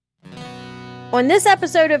On this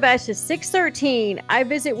episode of Ashes 613, I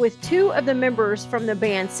visit with two of the members from the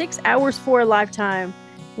band 6 Hours for a Lifetime.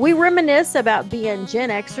 We reminisce about being Gen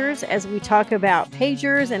Xers as we talk about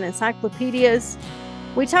pagers and encyclopedias.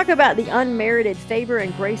 We talk about the unmerited favor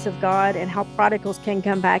and grace of God and how prodigals can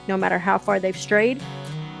come back no matter how far they've strayed.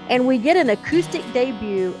 And we get an acoustic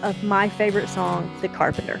debut of my favorite song, The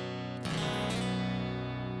Carpenter.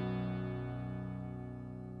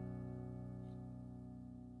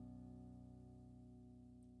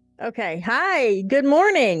 Okay. Hi. Good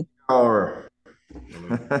morning. Good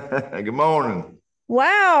morning.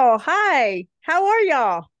 Wow. Hi. How are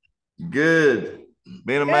y'all? Good.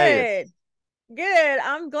 Been a mess. Good. Good.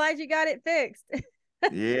 I'm glad you got it fixed.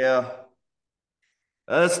 Yeah.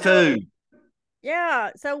 Us So, too.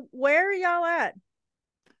 yeah. So where are y'all at?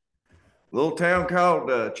 Little town called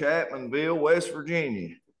Chapmanville, West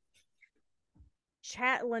Virginia.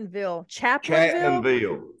 Chapmanville.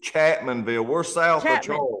 Chapmanville. We're south of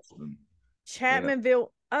Chapman. Charleston. Chapmanville.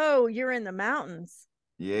 Oh, you're in the mountains.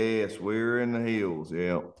 Yes, we're in the hills.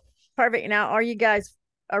 Yeah. Perfect. Now, are you guys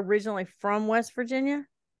originally from West Virginia?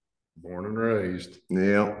 Born and raised.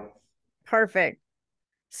 Yeah. Perfect.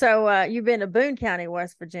 So you've been to Boone County,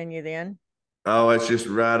 West Virginia then? Oh, it's just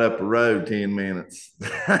right up the road, 10 minutes.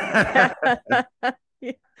 Yeah.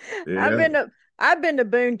 Yeah. I've been to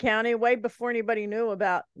Boone County way before anybody knew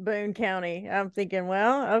about Boone County. I'm thinking,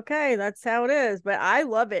 well, okay, that's how it is. But I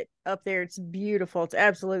love it up there. It's beautiful. It's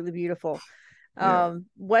absolutely beautiful. Yeah.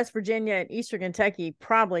 West Virginia and Eastern Kentucky,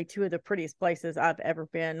 probably two of the prettiest places I've ever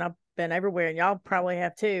been. I've been everywhere, and y'all probably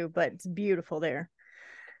have too, but it's beautiful there.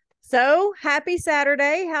 So happy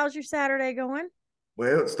Saturday. How's your Saturday going?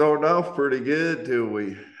 Well, it started off pretty good till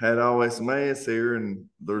we had all this mess here, and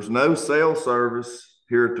there's no cell service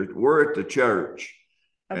here we're at the church,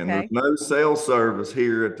 and there's Okay. no cell service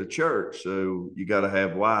here at the church, so you got to have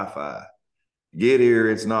Wi-Fi. Get here,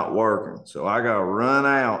 it's not working, so I got to run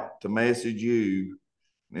out to message you,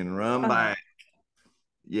 and run Oh, back.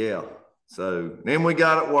 Yeah, so then we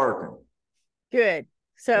got it working. good.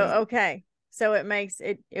 So, Yeah, okay. So it makes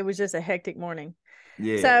it, it was just a hectic morning.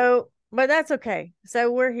 yeah. So, but that's okay.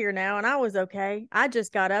 So we're here now, and I was okay. I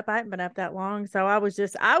just got up. I hadn't been up that long. So I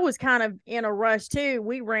was kind of in a rush too.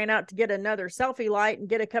 We ran out to get another selfie light and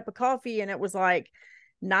get a cup of coffee, and it was like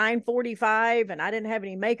 9:45, and I didn't have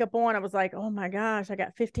any makeup on. I was like, oh my gosh, I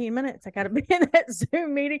got 15 minutes. I got to be in that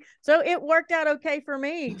Zoom meeting. So it worked out okay for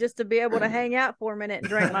me just to be able to hang out for a minute and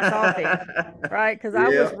drink my coffee, right? Because I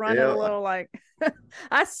Yeah, was running a yeah. little like,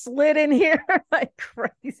 I slid in here like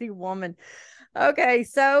crazy woman. Okay,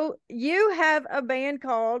 so you have a band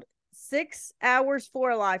called 6 Hours for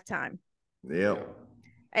a Lifetime. Yeah.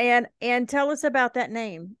 And tell us about that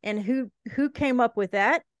name and who came up with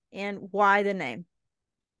that and why the name.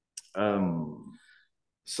 Um,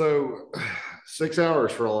 So 6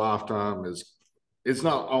 hours for a lifetime is it's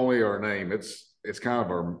not only our name, it's kind of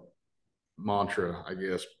our mantra, I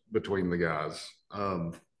guess, between the guys.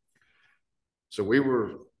 So we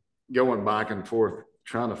were going back and forth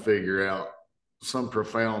trying to figure out some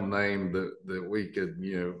profound name that we could,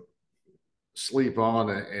 sleep on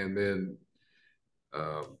and then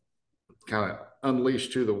uh, kind of unleash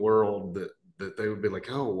to the world that they would be like,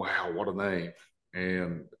 oh wow, what a name.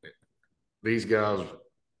 And these guys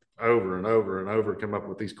over and over and over come up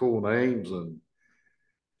with these cool names, and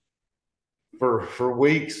for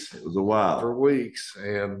weeks, it was a while.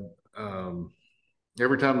 and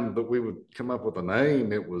every time that we would come up with a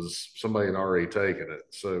name, it was somebody had already taken it.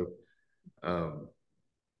 So um,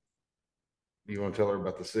 you want to tell her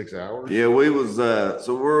about the 6 hours? Yeah, we was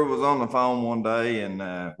so we was on the phone one day,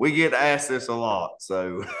 and we get asked this a lot.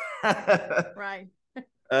 So Right.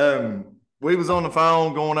 we was on the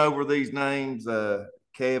phone going over these names.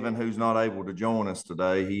 Kevin, who's not able to join us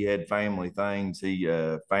today, he had family things. He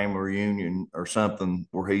family reunion or something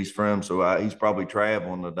where he's from, so he's probably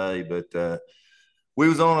traveling today. But we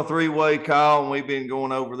was on a three-way call, and we've been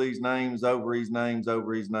going over these names,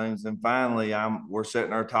 and finally, we're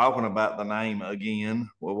sitting there talking about the name again.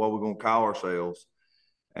 Well, what we're gonna call ourselves,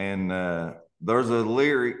 and there's a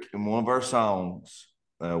lyric in one of our songs.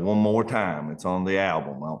 One more time, it's on the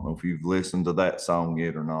album. I don't know if you've listened to that song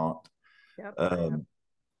yet or not. Yep.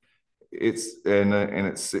 It's and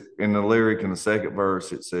it's in the lyric in the second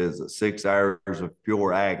verse. It says that 6 hours of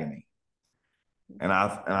pure agony. And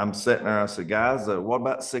I'm sitting there. I said, guys, what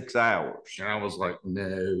about 6 hours? And I was like,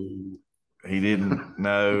 no. He didn't.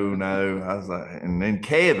 No. I was like, and then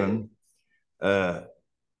Kevin said,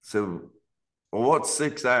 well, what's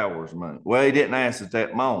 6 hours, man? Well, he didn't ask at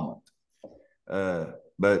that moment.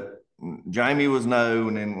 But Jamie was no,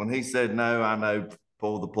 and then when he said no, I know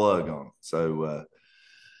pull the plug on it. So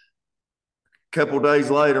couple of days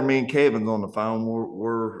later, me and Kevin's on the phone.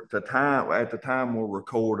 We're at the time we're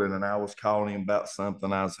recording, and I was calling him about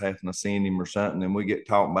something. I was having to send him or something, and we get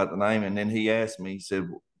talking about the name. And then he asked me, he said,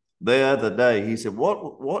 the other day, he said,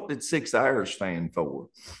 what did 6 hours stand for?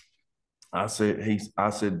 I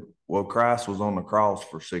said, well, Christ was on the cross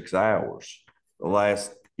for 6 hours. The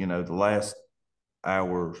last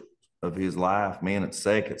hours of his life, minutes,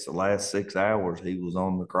 seconds, the last 6 hours, he was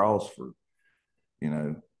on the cross for,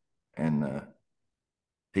 and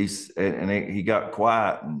he got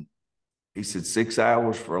quiet and he said, 6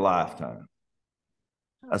 hours for a lifetime.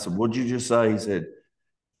 I said, what'd you just say? He said,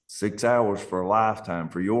 6 hours for a lifetime,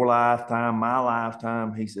 for your lifetime, my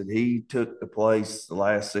lifetime. He said he took the place the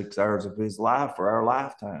last 6 hours of his life for our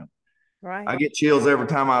lifetime. Right. I get chills every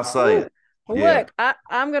time I say it. Yeah. Look,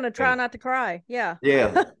 I'm going to try not to cry. Yeah.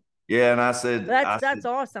 Yeah. Yeah. And I said, that's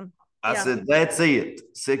awesome. I said, that's it.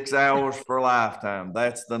 6 hours for a lifetime.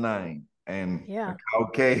 That's the name. And yeah.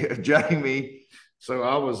 Okay, Jamie. So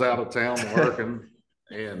I was out of town working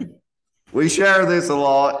and we share this a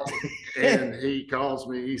lot. And he calls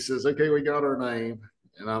me, he says, okay, we got our name.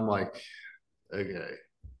 And I'm like, okay.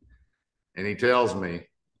 And he tells me,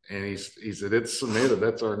 and he said, it's submitted,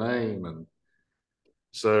 that's our name. And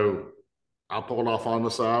so I pulled off on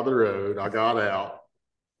the side of the road. I got out,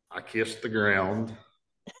 I kissed the ground.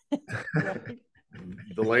 The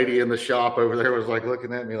lady in the shop over there was like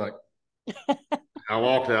looking at me like, I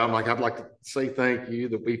walked out. I'm like, I'd like to say thank you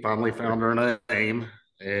that we finally found our name.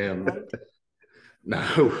 And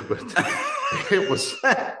no, but it was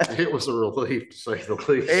a relief to say the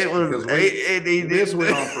least. It was. This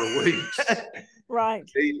went on for weeks. Right.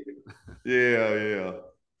 Yeah.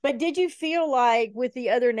 But did you feel like with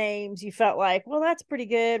the other names, you felt like, well, that's pretty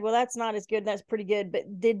good. Well, that's not as good. That's pretty good.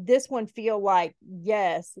 But did this one feel like,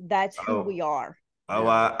 yes, that's who we are? Oh,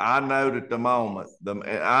 I know that the moment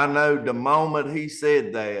he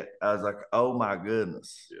said that, I was like, oh my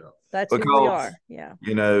goodness. Yeah. That's who we are. Yeah.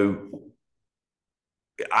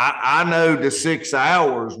 I know the 6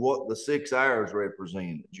 hours, what the 6 hours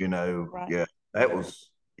represented, Right. Yeah, that was,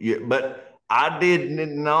 but I did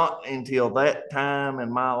not until that time in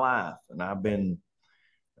my life. And I've been,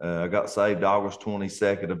 I got saved August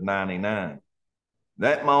 22nd of 99.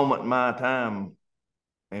 That moment in my time,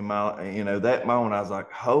 that moment, I was like,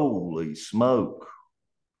 holy smoke,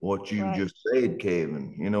 what you just said,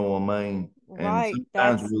 Kevin. You know what I mean? Right. And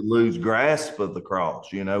sometimes we lose grasp of the cross.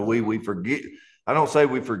 We forget. I don't say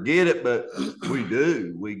we forget it, but we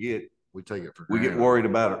do. We take it for granted. We get worried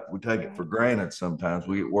about it. We take it for granted sometimes.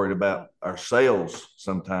 We get worried about ourselves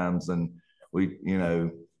sometimes. And we,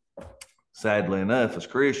 sadly enough, as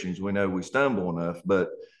Christians, we know we stumble enough, but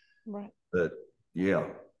yeah.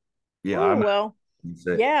 Well,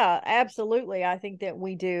 yeah, absolutely. I think that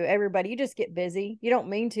we do. Everybody, you just get busy. You don't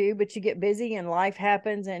mean to, but you get busy and life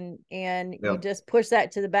happens and you just push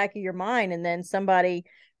that to the back of your mind. And then somebody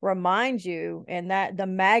reminds you, and that the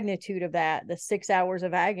magnitude of that, the 6 hours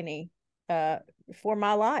of agony for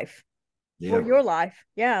my life, for your life.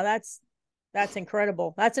 Yeah, that's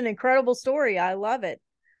incredible. That's an incredible story. I love it.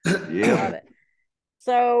 Yeah. I love it.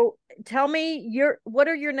 So tell me what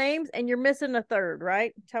are your names? And you're missing a third,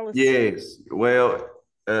 right? Tell us. Yes. Well,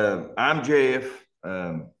 I'm Jeff.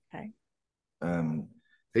 Okay.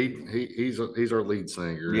 He's our lead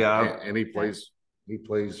singer. Yeah. And he plays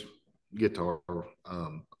guitar.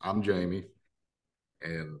 I'm Jamie,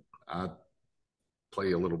 and I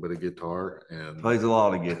play a little bit of guitar and plays a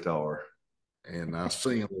lot of guitar. And I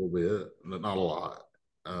sing a little bit, but not a lot.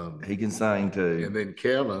 He can sing too. And then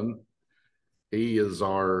Kevin, he is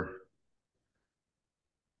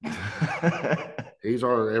he's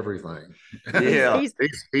our everything. Yeah.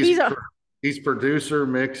 He's producer,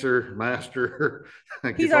 mixer, master.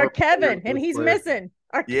 He's our Kevin, and he's missing.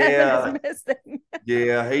 Our Kevin is missing.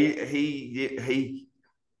 Yeah,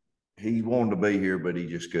 he wanted to be here, but he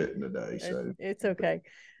just couldn't today. So it's okay.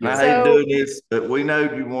 I hate doing this, but we know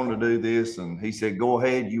you want to do this, and he said, "Go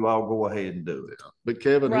ahead, you all go ahead and do it." But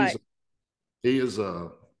Kevin, he is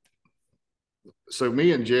so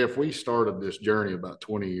me and Jeff, we started this journey about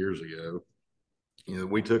 20 years ago.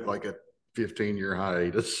 We took like a 15-year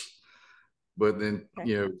hiatus, but then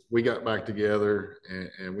we got back together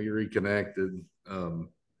and we reconnected.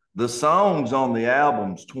 The songs on the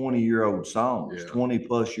album's 20-year-old songs,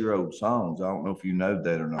 20-plus-year-old songs. I don't know if you know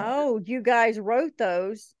that or not. Oh, you guys wrote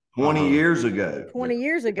those 20 years ago. 20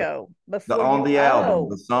 years ago. Before on the album,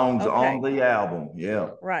 the songs on the album. Yeah.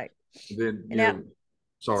 Right. Then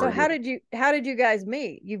sorry. So how did you guys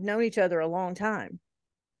meet? You've known each other a long time.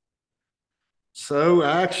 So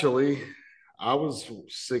actually, I was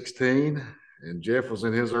 16 and Jeff was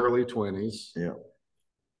in his early 20s. Yeah.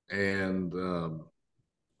 And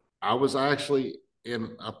I was actually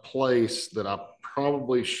in a place that I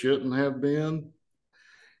probably shouldn't have been.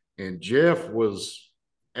 And Jeff was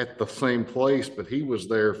at the same place, but he was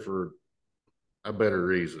there for a better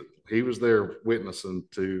reason. He was there witnessing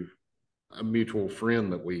to a mutual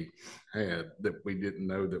friend that we had that we didn't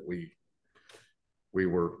know that we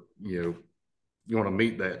were, going to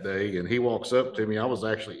meet that day. And he walks up to me. I was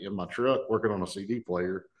actually in my truck working on a CD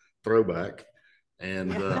player, throwback.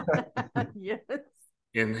 And yes.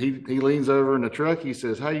 And he leans over in the truck. He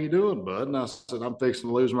says, "How you doing, bud?" And I said, "I'm fixing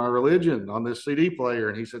to lose my religion on this CD player."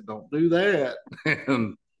 And he said, "Don't do that."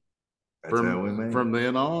 And from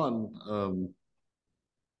then on,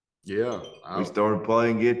 yeah, we started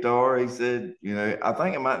playing guitar. He said, I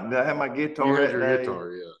think did I have my guitar that day?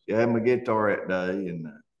 Guitar, yeah. Yeah, I had my guitar that day, and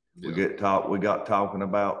we got talking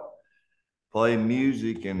about playing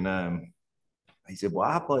music, and he said, "Well,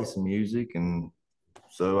 I play some music," and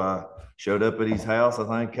so I showed up at his house, I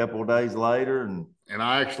think, a couple of days later, and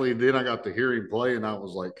I got to hear him play, and I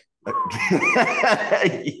was like,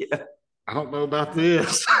 yeah. I don't know about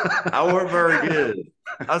this. I weren't very good.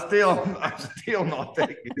 I'm still not that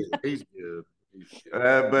good. He's good.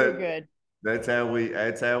 But good. That's how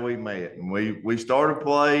we met, and we started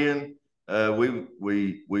playing.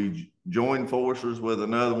 We joined forces with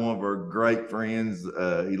another one of our great friends.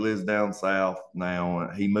 He lives down south now.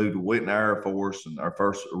 He went in the Air Force, and our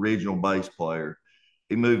first original bass player.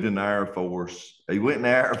 He moved in the Air Force. He went in the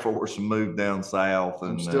Air Force and moved down south.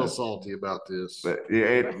 And I'm still salty about this. But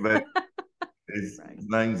his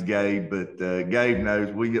name's Gabe. But Gabe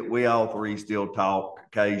knows we all three still talk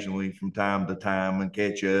occasionally from time to time and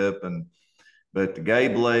catch up. But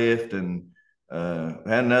Gabe left, and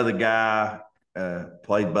had another guy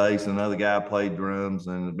played bass, another guy played drums,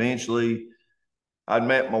 and eventually I'd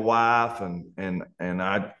met my wife, and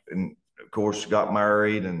of course got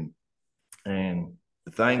married, and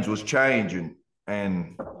things was changing,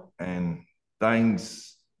 and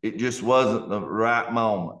things, it just wasn't the right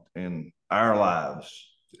moment in our lives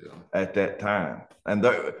at that time, and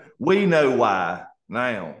we know why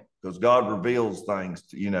now, because God reveals things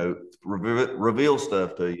to reveal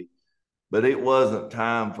stuff to you. But it wasn't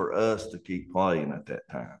time for us to keep playing at that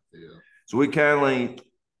time. Yeah. So we kind of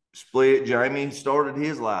split. Jamie started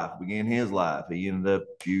his life, began his life. He ended up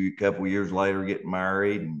a couple of years later getting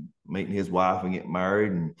married and meeting his wife and getting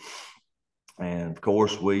married. And of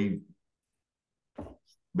course, we've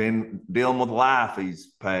been dealing with life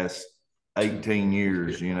these past 18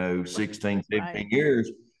 years, 16, 17 years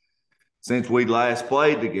since we last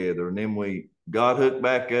played together. And then we got hooked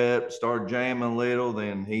back up, started jamming a little.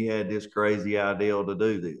 Then he had this crazy idea to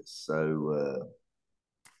do this. So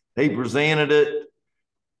he presented it.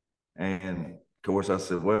 And of course I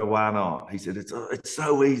said, "Well, why not?" He said, it's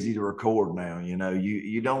so easy to record now.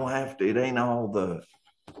 You don't have to, it ain't all the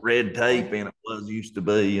red tape in it was used to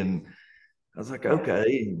be. And I was like,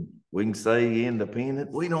 okay, we can say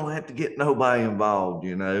independent. We don't have to get nobody involved,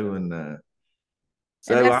 and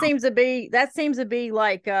so and that seems to be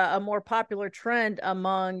like a more popular trend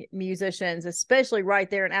among musicians, especially right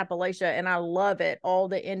there in Appalachia. And I love it. All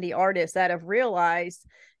the indie artists that have realized,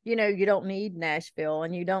 you don't need Nashville,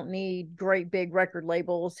 and you don't need great big record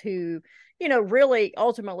labels who, really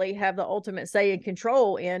ultimately have the ultimate say and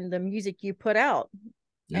control in the music you put out.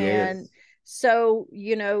 Yes. And so,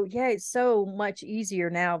 it's so much easier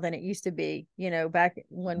now than it used to be. Back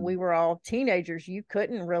when we were all teenagers, you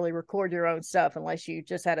couldn't really record your own stuff unless you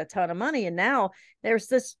just had a ton of money. And now there's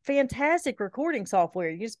this fantastic recording software.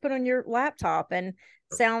 You just put on your laptop and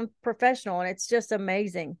sound professional, and it's just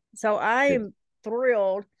amazing. So I am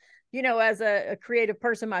thrilled, as a creative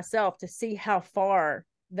person myself, to see how far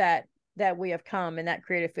that we have come in that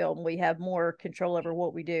creative field, and we have more control over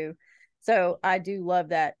what we do. So I do love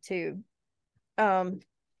that too.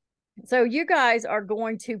 So you guys are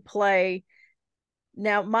going to play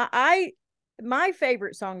now. My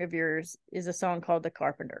favorite song of yours is a song called "The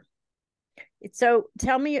Carpenter." So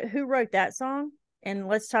tell me who wrote that song, and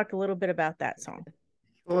let's talk a little bit about that song.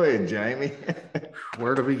 Go ahead, Jamie.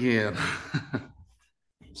 Where to begin?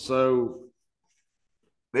 So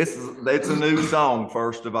it's a new song,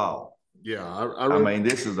 first of all. Yeah, I mean,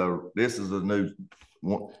 this is a new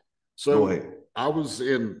one. So go ahead. I was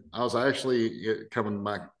actually coming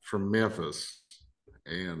back from Memphis,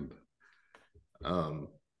 and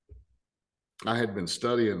I had been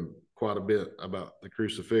studying quite a bit about the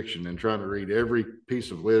crucifixion and trying to read every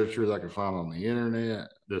piece of literature that I could find on the internet.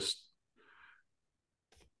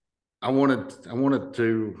 I wanted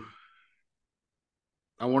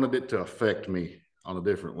it to affect me on a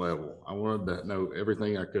different level. I wanted to know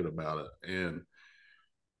everything I could about it. And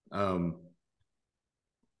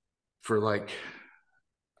for like,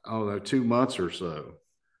 I don't know, 2 months or so,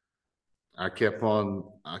 I kept on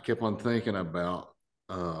thinking about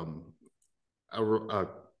a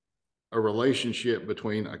relationship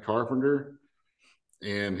between a carpenter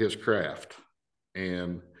and his craft.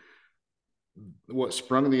 And what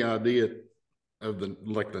sprung the idea of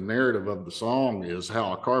the narrative of the song is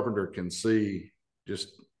how a carpenter can see just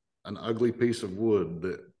an ugly piece of wood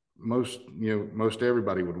that most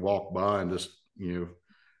everybody would walk by and just,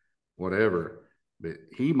 whatever, but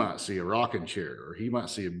he might see a rocking chair, or he might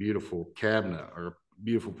see a beautiful cabinet or a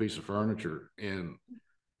beautiful piece of furniture. And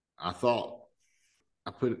I thought, I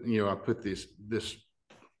put this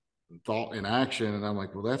thought in action, and I'm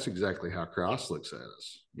like, well, that's exactly how Christ looks at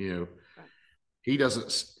us.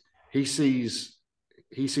 He sees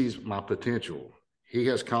my potential. He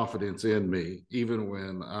has confidence in me, even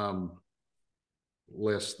when I'm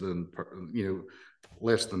less than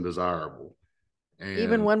desirable. And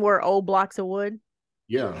even when we're old blocks of wood.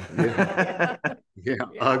 Yeah.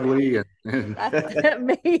 Ugly and that's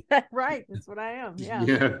me. Right. That's what I am.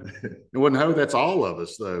 Yeah. Well, no, that's all of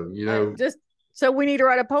us, though. Just so we need to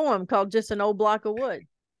write a poem called "Just an Old Block of Wood."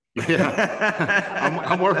 Yeah,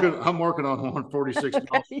 I'm working on 146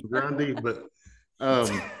 okay. Grundy, but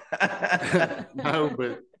no,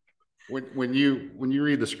 but when you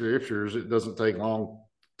read the scriptures, it doesn't take long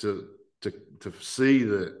to see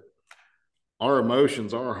that our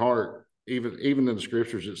emotions, our heart, even in the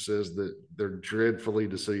scriptures, it says that they're dreadfully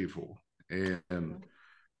deceitful, and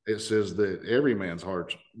it says that every man's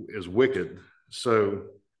heart is wicked. So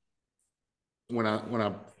when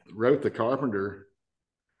I wrote The Carpenter,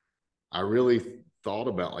 I really thought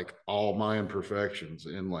about like all my imperfections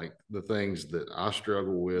and like the things that I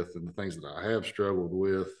struggle with and the things that I have struggled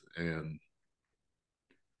with, and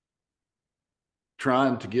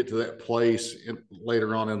trying to get to that place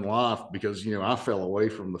later on in life, because, I fell away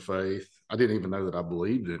from the faith. I didn't even know that I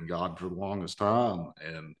believed in God for the longest time.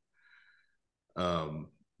 And,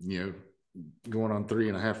 going on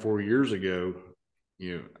 3.5, 4 years ago,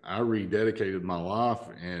 I rededicated my life,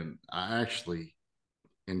 and I actually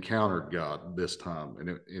encountered God this time,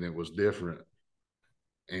 and it was different.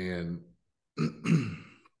 And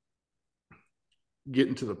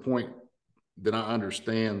getting to the point that I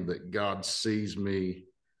understand that God sees me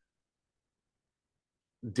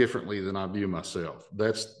differently than I view myself.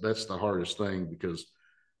 That's the hardest thing, because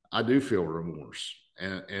I do feel remorse,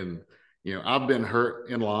 and I've been hurt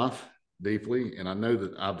in life deeply, and I know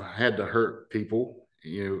that I've had to hurt people,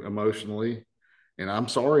 emotionally, and I'm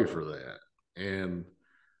sorry for that. And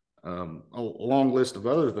a long list of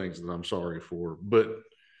other things that I'm sorry for, but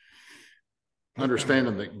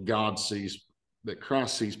understanding that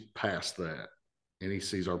Christ sees past that, and he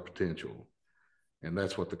sees our potential. And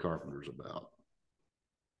that's what The Carpenter's about.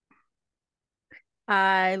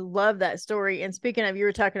 I love that story. And speaking of, you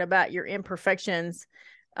were talking about your imperfections.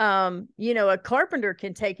 A carpenter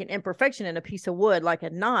can take an imperfection in a piece of wood, like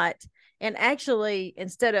a knot, and actually,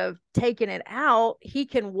 instead of taking it out, he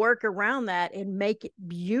can work around that and make it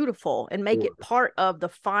beautiful and make it part of the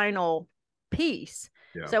final piece.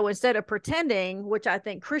 Yeah. So instead of pretending, which I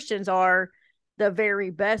think Christians are the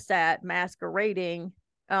very best at, masquerading,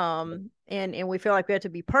 and we feel like we have to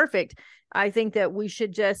be perfect, I think that we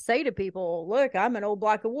should just say to people, look, I'm an old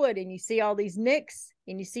block of wood, and you see all these nicks,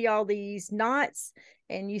 and you see all these knots,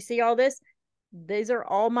 and you see all this. These are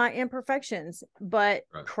all my imperfections, but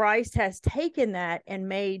right. Christ has taken that and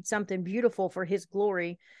made something beautiful for his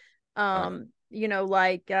glory. Right.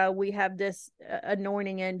 We have this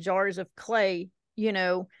anointing in jars of clay,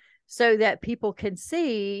 so that people can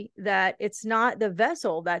see that it's not the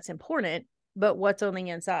vessel that's important, but what's on the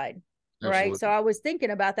inside. Absolutely. Right. So I was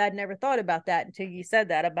thinking about that. Never thought about that until you said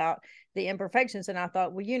that about the imperfections. And I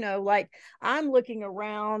thought, well, I'm looking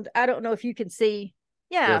around. I don't know if you can see.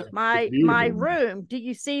 Yeah, my room. Do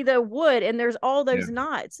you see the wood? And there's all those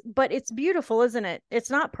knots, but it's beautiful, isn't it? It's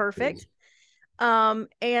not perfect.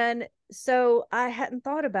 And so I hadn't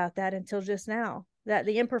thought about that until just now, that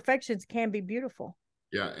the imperfections can be beautiful.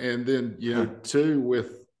 Yeah. And then, too,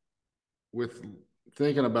 with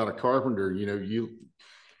thinking about a carpenter,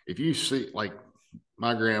 if you see, like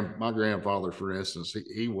my grandfather, for instance,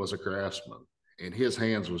 he was a craftsman, and his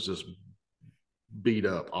hands was just beat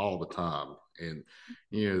up all the time. And,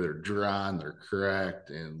 they're dry and they're cracked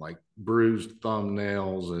and like bruised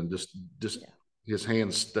thumbnails, and just his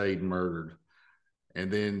hands stayed murdered.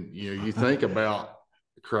 And then, you think about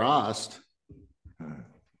Christ,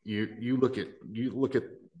 you look at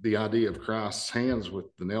the idea of Christ's hands with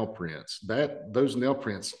the nail prints. Those nail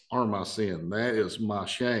prints are my sin. That is my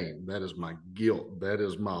shame. That is my guilt. That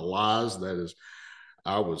is my lies. That is,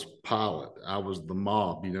 I was pilot. I was the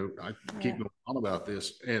mob. I keep going on about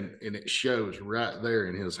this, and it shows right there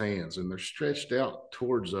in his hands, and they're stretched out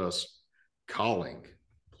towards us, calling,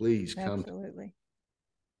 "Please come." Absolutely.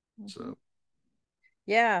 So,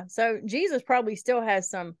 yeah. So Jesus probably still has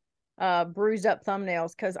some bruised up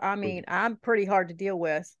thumbnails, because I mean, I'm pretty hard to deal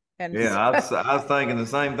with. And yeah, I was thinking the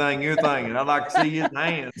same thing you're thinking. I'd like to see his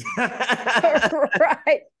hands.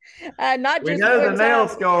 right. Not We just know the one nail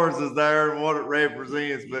time. scars is there and what it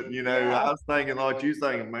represents, but Yeah. I was thinking like you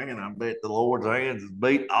thinking, man, I bet the Lord's hands is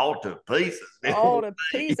beat all to pieces. All to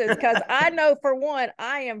pieces, because I know for one,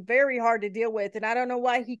 I am very hard to deal with, and I don't know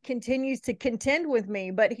why he continues to contend with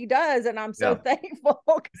me, but he does, and I'm so thankful,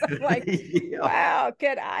 because I'm like, wow,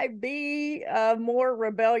 could I be a more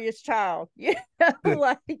rebellious child?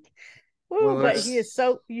 Like, ooh, but he's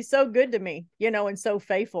so good to me, and so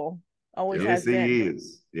faithful. Always has been.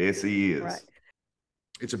 Yes, he is. Right.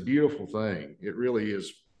 It's a beautiful thing. It really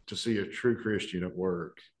is, to see a true Christian at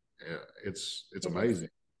work. It's amazing.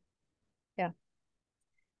 Yeah.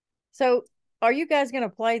 So, are you guys going to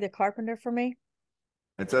play the Carpenter for me?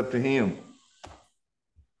 It's up to him.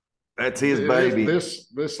 That's his baby. This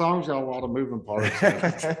song's got a lot of moving parts.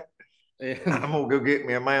 I'm gonna go get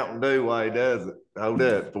me a Mountain Dew while he does it. Hold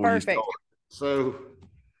up before Perfect. you start. So,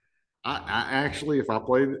 I actually, if I'm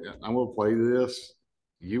gonna play this.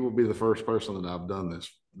 You will be the first person that I've done this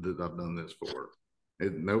for.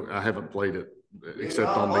 I haven't played it except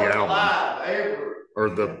on the album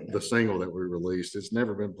or the single that we released. It's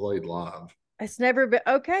never been played live. It's never been.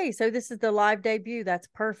 Okay, so this is the live debut. That's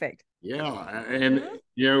perfect. Yeah, and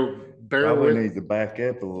bear Probably with. needs to back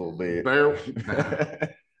up a little bit. I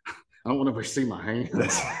don't want to see my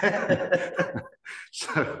hands.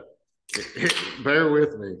 So bear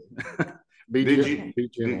with me. Did you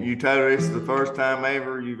tell us the first time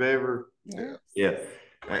you've ever? Yeah.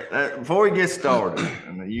 Before we get started,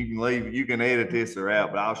 and you can edit this or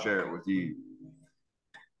out, but I'll share it with you.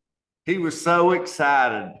 He was so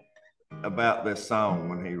excited about this song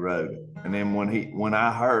when he wrote it, and then when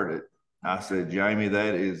I heard it, I said, Jamie,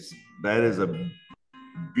 that is a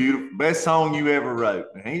beautiful, best song you ever wrote.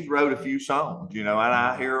 And he's wrote a few songs, and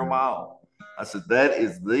I hear them all. I said, that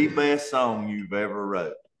is the best song you've ever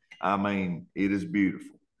wrote. I mean, it is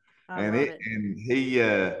beautiful. And he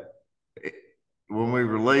when we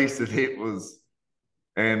released it, it was,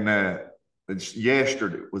 and it's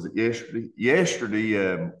yesterday. Was it yesterday?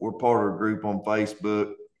 Yesterday, we're part of a group on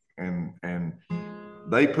Facebook, and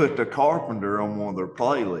they put the Carpenter on one of their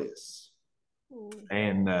playlists.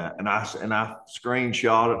 And I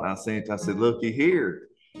screenshot it and I sent it. I said, looky here.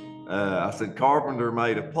 I said, Carpenter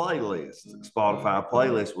made a playlist, Spotify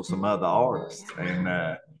playlist with some other artists. And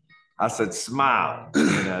I said, smile,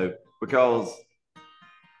 because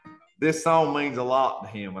this song means a lot to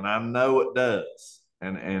him, and I know it does.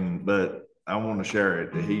 But I want to share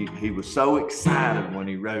it. He was so excited when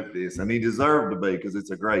he wrote this, and he deserved to be, because it's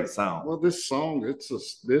a great song. Well, this song, this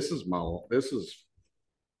is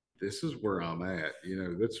where I'm at.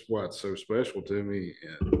 That's what's so special to me,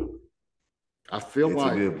 and I feel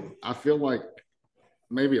like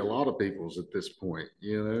maybe a lot of people's at this point,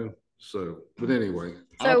 So, but anyway.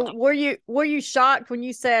 So were you shocked when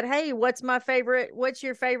you said, hey, what's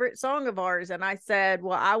your favorite song of ours? And I said,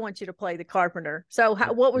 well, I want you to play the Carpenter. So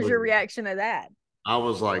what was your reaction to that? I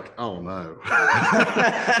was like, oh no.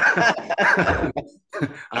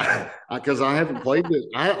 Because I haven't played this.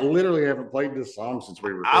 I literally haven't played this song since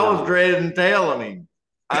we were. I was dreading telling him.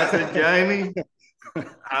 I said, Jamie,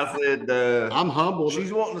 I said, I'm humbled.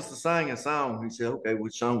 She's wanting us to sing a song. He said, okay,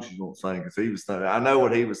 which song she's going to sing? Because he was thinking, I know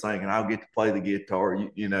what he was thinking. I'll get to play the guitar.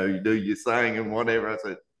 You do your singing, whatever. I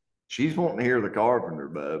said, she's wanting to hear the Carpenter,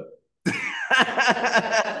 bub.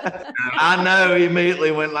 I know he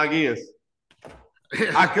immediately went like this.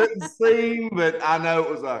 I couldn't see him, but I know it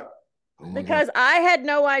was like. Because I had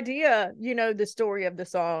no idea, the story of the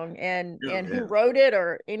song and who wrote it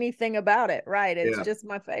or anything about it. Right. It's just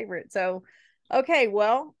my favorite. So, okay,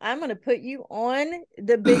 well, I'm going to put you on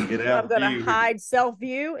the big view. I'm going to hide self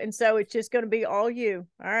view. And so it's just going to be all you.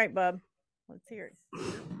 All right, bub. Let's hear it.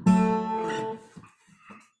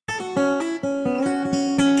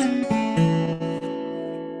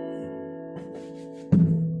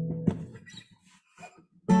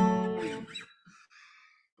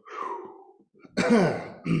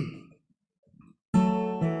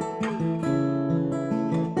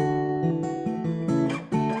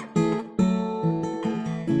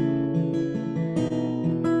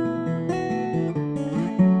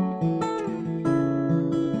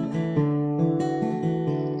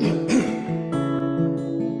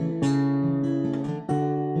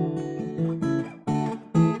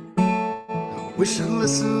 Wish I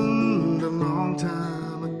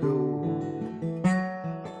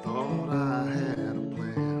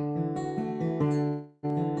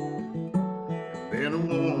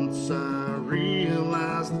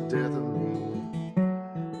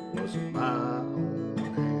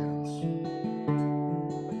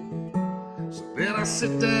I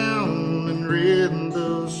sit down and read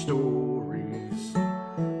the stories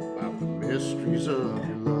about the mysteries of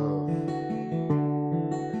your love.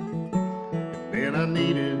 And then I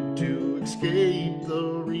needed to escape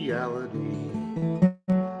the reality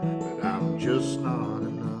that I'm just not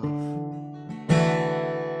enough.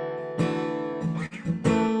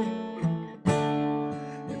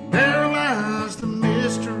 And there lies the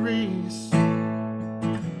mysteries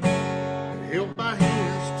held by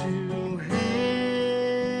his two hands,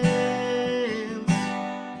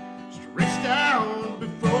 stretched out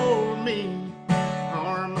before me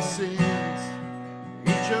are my sins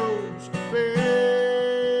he chose to bear.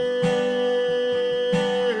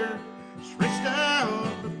 Stretched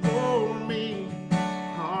out before me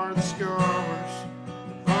are the scars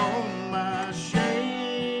of all my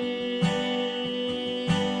shame.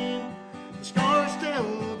 The scars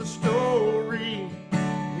tell the story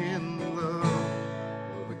in the love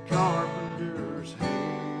of the carpenter's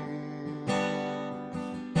hands.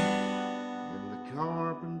 In the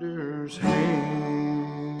carpenter's hands.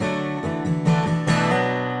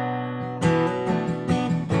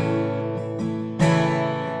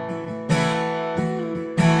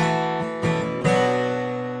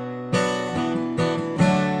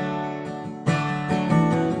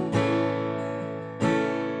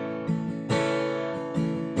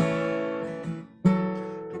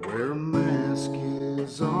 To wear a mask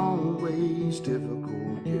is always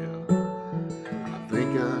difficult, yeah. I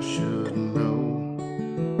think I should know.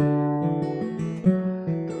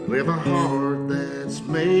 To live a heart that's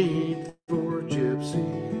made for a gypsy,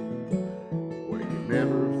 where you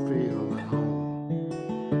never feel at home.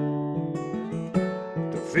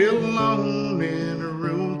 To feel alone in a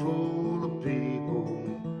room full of people,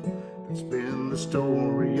 that's been the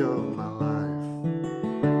story of my life.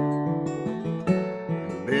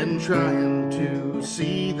 Been trying to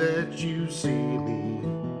see that you see me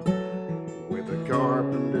with a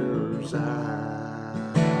carpenter's eye.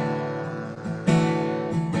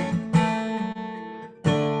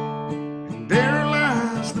 And there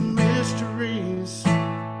lies the mysteries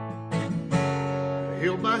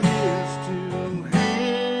held by his two hands.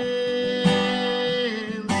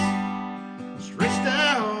 Stretched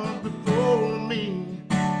out before me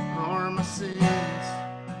are my sins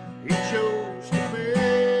he chose to bear.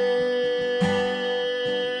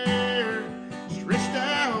 Stretched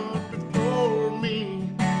out before me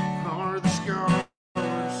are the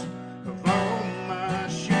scars of all my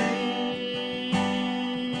shame.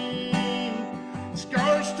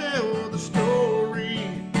 Scars tell the story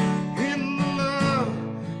in the love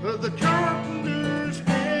of the carpenter's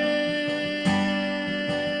hand.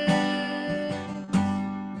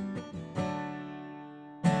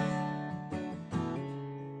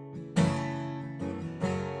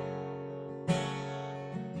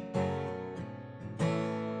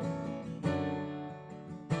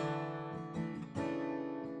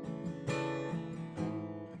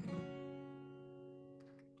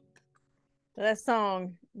 That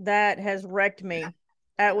song that has wrecked me.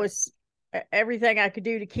 That was everything I could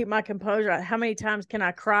do to keep my composure. How many times can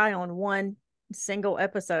I cry on one single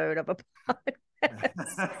episode of a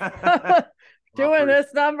podcast? Doing this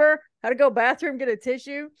number, had to go bathroom, get a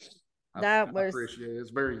tissue. That I was appreciate it.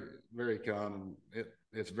 It's very, very kind.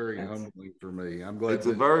 It's very humbling for me. I'm glad It's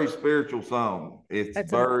a very spiritual song. It's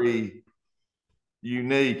That's very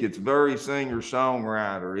unique. It's very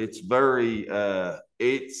singer-songwriter. It's very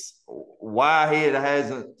it's why it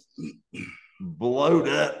hasn't blowed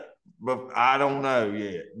up, but I don't know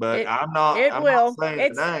yet. But I'm not saying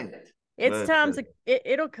it ain't. It's time to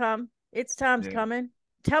it'll come. It's time's Yeah. coming.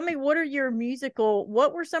 Tell me, what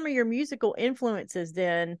were some of your musical influences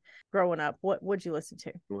then growing up? What would you listen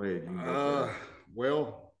to? Go ahead. You go first.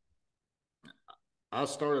 Well, I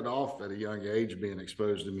started off at a young age being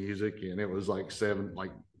exposed to music, and it was like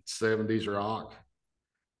 70s rock,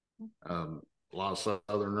 a lot of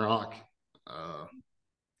Southern rock.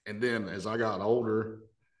 And then as I got older,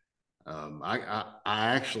 I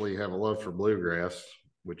actually have a love for bluegrass,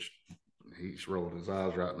 which he's rolling his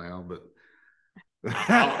eyes right now, but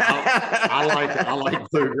I like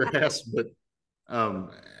bluegrass. But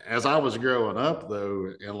as I was growing up,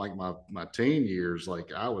 though, in like my teen years,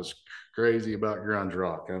 like I was crazy about grunge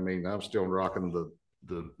rock. I mean, I'm still rocking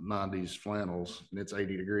the 90s flannels, and it's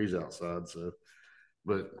 80 degrees outside. So,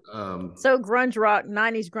 but so grunge rock,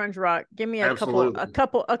 90s grunge rock. Give me a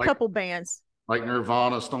couple bands like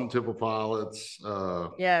Nirvana, Stone Temple Pilots.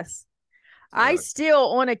 Yes. I still,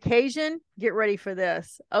 on occasion, get ready for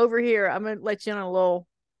this. Over here, I'm gonna let you in on a little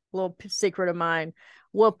secret of mine.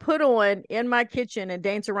 Will put on in my kitchen and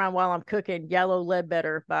dance around while I'm cooking "Yellow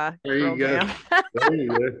Ledbetter" by There you go. There you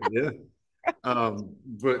go. Yeah.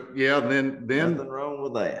 But yeah, then Nothing wrong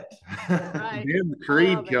with that. Right. then I love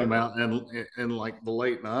Creed it. come out and in like the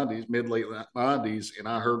late '90s, mid late '90s, and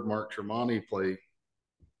I heard Mark Tremonti play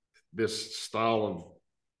this style of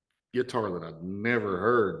guitar that I'd never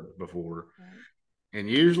heard before. Right. And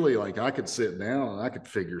usually, like, I could sit down and I could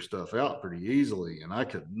figure stuff out pretty easily, and I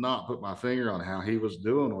could not put my finger on how he was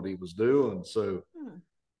doing what he was doing. So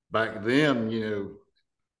back then,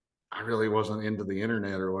 I really wasn't into the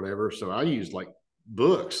internet or whatever. So I used like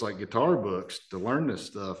books, like guitar books, to learn this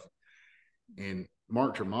stuff. And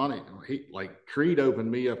Mark Tremonti, like Creed opened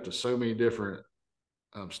me up to so many different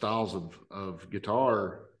styles of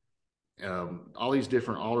guitar, all these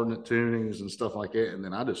different alternate tunings and stuff like that. And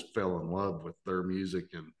then I just fell in love with their music,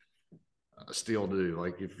 and I still do.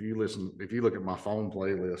 Like if you look at my phone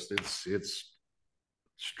playlist, it's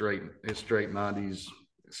straight 90s,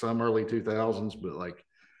 some early 2000s, but like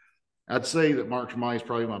I'd say that Mark Tremonti is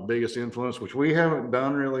probably my biggest influence, which we haven't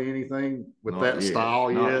done really anything with that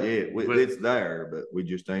style Not yet. yet. It's there, but we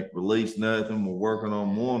just ain't released nothing. We're working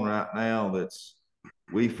on one right now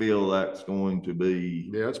we feel that's going to be.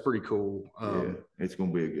 Yeah, it's pretty cool. It's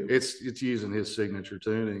going to be a good one. It's using his signature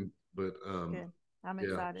tuning, but good. I'm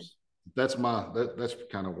excited. That's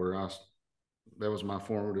kind of where that was my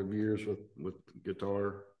formative years with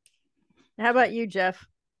guitar. How about you, Jeff?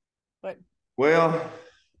 Well,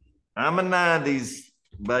 I'm a 90s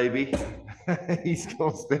baby. He's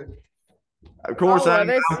going to Of course,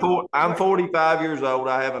 I'm 45 years old.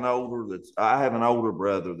 I have an older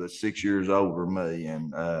brother that's 6 years older than me,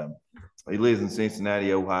 and he lives in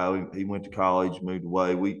Cincinnati, Ohio. He went to college, moved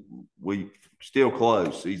away. We still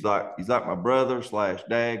close. He's like my brother /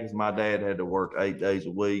 dad, because my dad had to work 8 days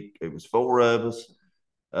a week. It was 4 of us.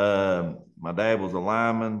 My dad was a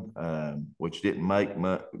lineman, which didn't make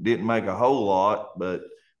a whole lot, but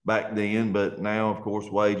back then, but now of course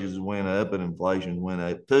wages went up and inflation went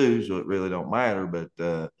up too, so it really don't matter. But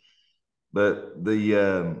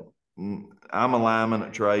I'm a lineman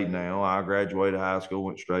at trade now. I graduated high school,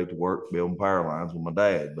 went straight to work building power lines with my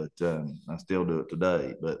dad, but I still do it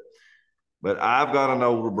today. But I've got an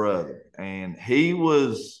older brother, and he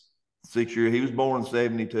was 6 years. He was born in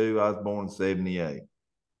 72. I was born in 78.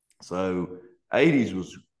 So 80s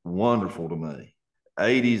was wonderful to me.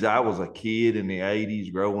 80s, I was a kid in the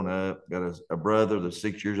 80s growing up. Got a brother that's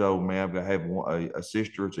 6 years old than me. I've got a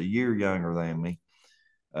sister that's a year younger than me.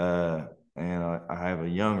 And I have a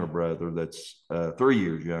younger brother that's 3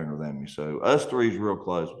 years younger than me. So us three is real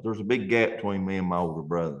close. There's a big gap between me and my older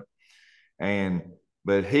brother.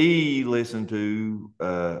 But he listened to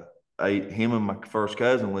him and my first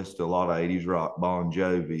cousin listened to a lot of 80s rock, Bon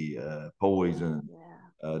Jovi, Poison,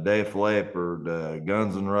 Def Leppard,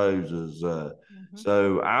 Guns N' Roses.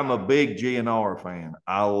 So I'm a big GNR fan.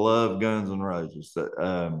 I love Guns N' Roses.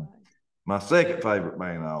 My second favorite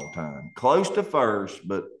band of all time, close to first,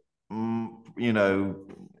 but but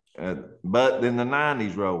then the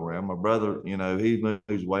 90s roll around. My brother, he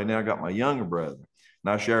moves away. Now I got my younger brother.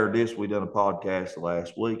 And I shared this. We done a podcast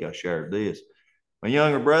last week. I shared this. My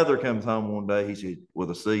younger brother comes home one day. He said,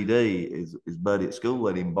 with a CD, his buddy at school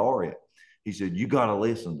let him borrow it. He said, you got to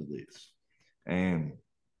listen to this. And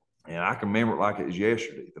I can remember it like it was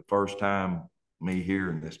yesterday, the first time me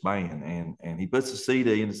hearing this band. And he puts the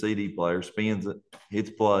CD in the CD player, spins it, hits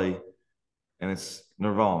play, and it's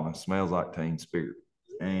Nirvana, Smells Like Teen Spirit.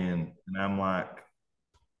 And I'm like,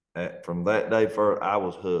 from that day forward, I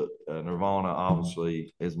was hooked. Nirvana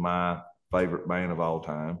obviously is my favorite band of all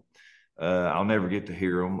time. I'll never get to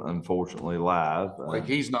hear them, unfortunately, live. Like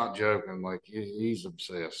he's not joking. Like he's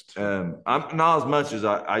obsessed. I'm not as much as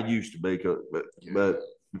I used to be, but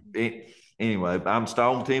anyway, I'm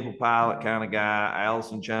Stone Temple Pilot kind of guy.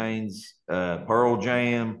 Alice in Chains, Pearl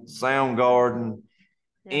Jam, Soundgarden.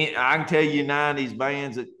 I can tell you 90s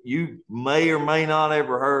bands that you may or may not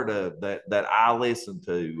ever heard of that I listen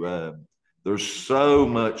to. There's so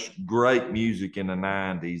much great music in the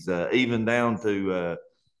 90s, even down to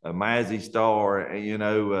Mazzy Star,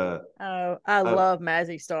 I love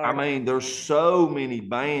Mazzy Star. I mean, there's so many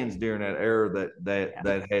bands during that era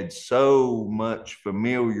that had so much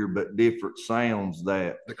familiar but different sounds.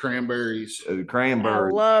 That the Cranberries, I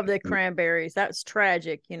love the Cranberries. That's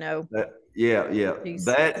tragic, That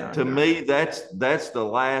to me, that's the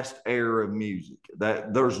last era of music.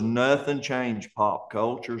 That there's nothing changed pop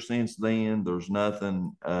culture since then. There's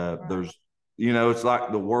nothing. There's it's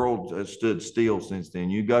like the world has stood still since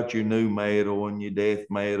then. You got your new metal and your death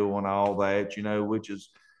metal and all that, which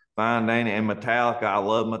is fine. And Metallica, I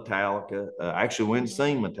love Metallica. I actually went and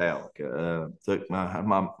seen Metallica. Took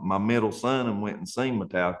my middle son and went and seen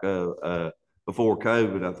Metallica before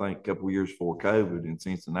COVID, I think a couple of years before COVID in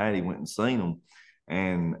Cincinnati, went and seen them.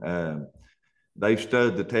 And they've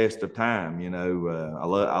stood the test of time. I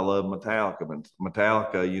love Metallica, but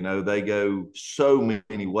Metallica, they go so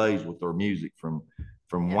many ways with their music, from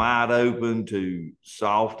wide open to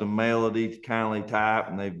soft and melody to kindly type.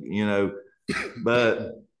 And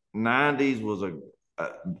but 90s was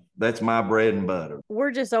that's my bread and butter.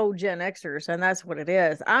 We're just old Gen Xers, and that's what it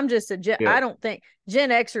is. I'm just I don't think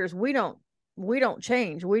Gen Xers, we don't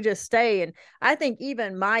change. We just stay. And I think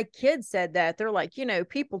even my kids said that. They're like,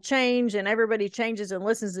 people change and everybody changes and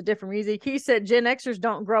listens to different music. He said, Gen Xers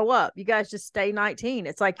don't grow up. You guys just stay 19.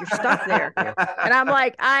 It's like you're stuck there. And I'm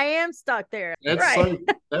like, I am stuck there.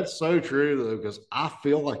 That's so true, though, because I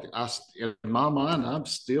feel like in my mind, I'm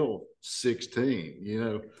still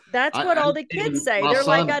 16, That's what all the kids say. They're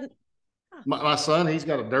son, like, my son, he's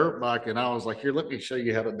got a dirt bike, and I was like, here, let me show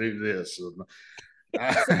you how to do this.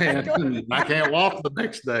 And I can't walk the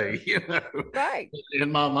next day, Right.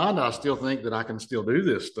 In my mind, I still think that I can still do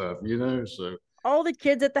this stuff, so all the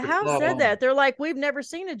kids at the house said that. They're like, we've never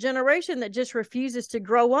seen a generation that just refuses to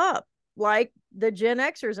grow up like the Gen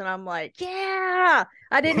Xers. And I'm like, yeah,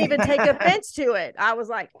 I didn't even take offense to it. I was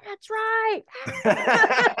like, that's right.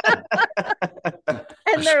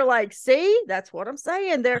 And they're like, see, that's what I'm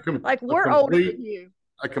saying. They're like, we're older than you.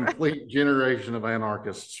 A complete generation of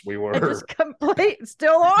anarchists we were. Just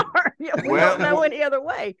still are. We don't know any other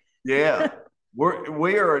way. Yeah.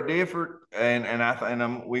 We are a different,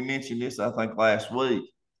 and we mentioned this, I think, last week.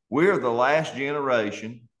 We're the last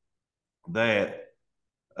generation that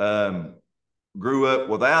grew up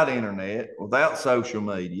without internet, without social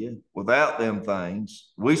media, without them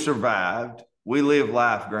things. We survived. We lived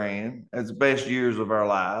life grand as the best years of our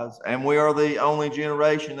lives. And we are the only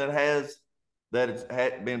generation that has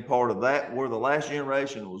had been part of that. We're the last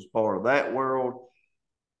generation that was part of that world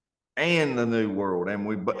and the new world. And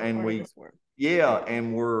we're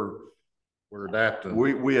adapting.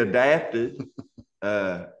 We adapted.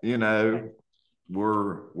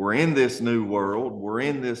 We're in this new world. We're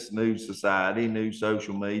in this new society, new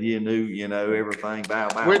social media, new, everything.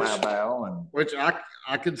 Which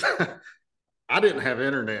I could. I didn't have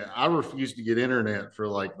internet. I refused to get internet for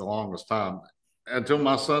like the longest time. Until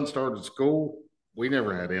my son started school, we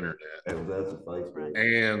never had internet. That's a Facebook.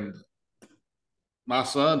 And my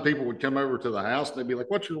son, people would come over to the house and they'd be like,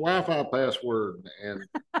 what's your Wi-Fi password? And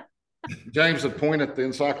James would point at the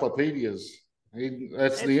encyclopedias.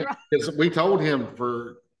 We told him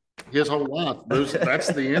for his whole life, that's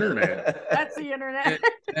the internet. That's the internet.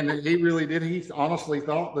 And he really did. He honestly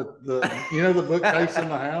thought that the bookcase in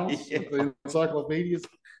the house, with the encyclopedias,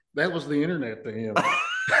 that was the internet to him.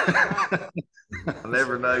 I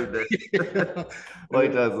never know that.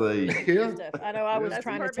 Wait till yeah. I know. I was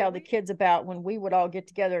trying to tell the kids about when we would all get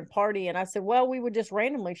together and party, and I said, well, we would just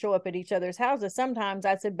randomly show up at each other's houses. Sometimes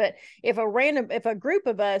I said, but if a group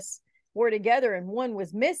of us were together and one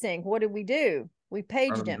was missing, what did we do? We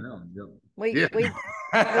paged him. We paged him.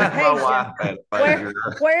 Where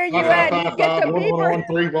are you at? You get the beeper.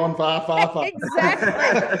 1315555.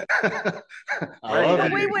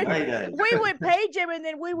 Exactly. We would page him, and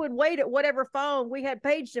then we would wait at whatever phone we had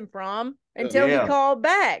paged him from until he called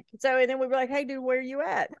back. So, and then we'd be like, "Hey, dude, where are you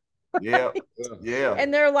at?" Yeah.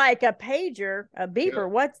 And they're like, a pager, a beeper.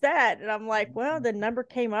 What's that? And I'm like, well, the number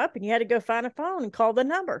came up, and you had to go find a phone and call the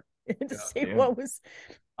number to see what was.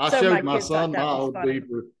 I showed my son my old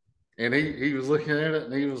beeper, and he was looking at it,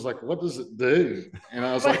 and he was like, "What does it do?" And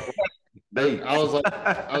I was like, I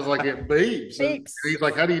was like, "It beeps." And he's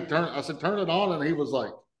like, "How do you turn?" I said, "Turn it on," and he was like,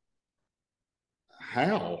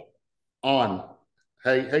 "How on?"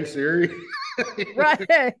 Hey Siri.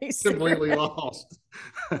 Right. Completely lost.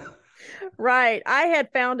 Right. I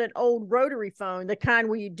had found an old rotary phone, the kind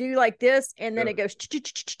where you do like this, and then it goes.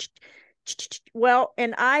 Well,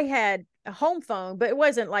 and I had a home phone, but it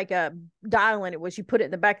wasn't like a dial-in. It was, you put it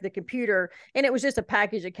in the back of the computer, and it was just a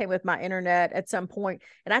package that came with my internet at some point.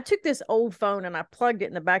 And I took this old phone and I plugged it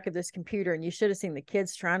in the back of this computer, and you should have seen the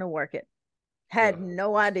kids trying to work it. Had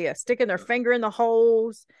no idea, sticking their finger in the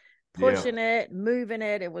holes, pushing it, moving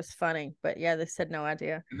it. It was funny, but they said no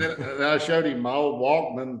idea. And then I showed him my old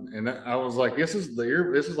Walkman, and I was like, this is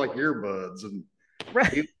like earbuds. And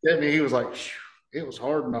he looked at me, he was like, it was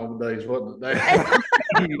hard in old days, wasn't it?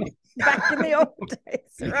 Back in the old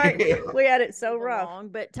days, right? We had it so rough.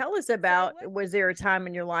 But tell us about, was there a time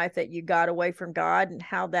in your life that you got away from God, and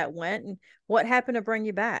how that went, and what happened to bring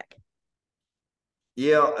you back?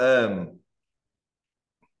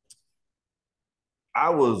 I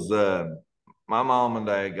was my mom and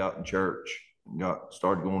dad got in church,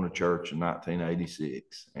 started going to church in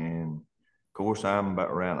 1986, and Of course, I'm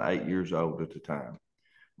about around 8 years old at the time.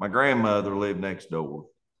 My grandmother lived next door,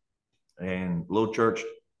 and a little church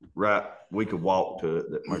right we could walk to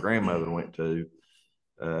it that my grandmother went to.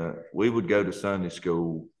 We would go to Sunday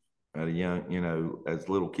school at a young, as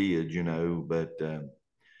little kids, but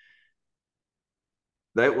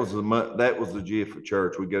that was the gist for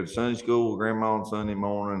church. We'd go to Sunday school with grandma on Sunday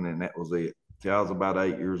morning, and that was it. Till I was about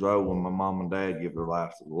 8 years old when my mom and dad gave their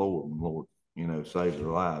lives to the Lord, and the Lord, saved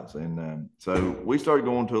their lives. And so we started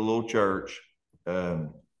going to a little church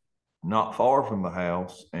not far from the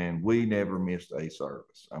house, and we never missed a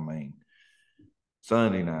service. I mean,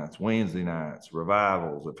 Sunday nights, Wednesday nights,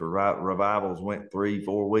 revivals. If revivals went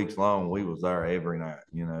 3-4 weeks long, we was there every night,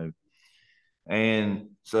 And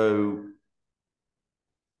so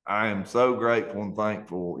I am so grateful and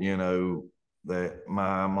thankful, that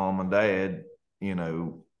my mom and dad,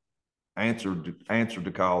 answered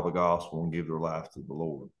the call of the gospel and give their life to the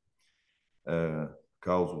Lord.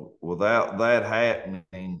 Because without that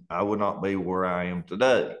happening, I would not be where I am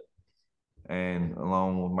today. And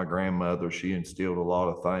along with my grandmother, she instilled a lot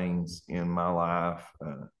of things in my life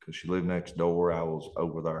because she lived next door. I was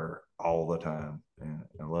over there all the time, and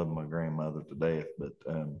I love my grandmother to death. But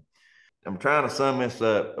I'm trying to sum this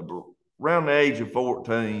up. Around the age of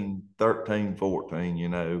 13,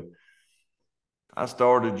 14, I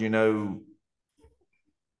started,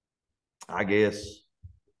 I guess,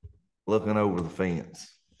 looking over the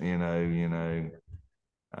fence. I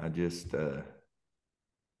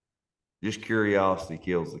just curiosity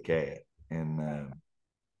kills the cat. And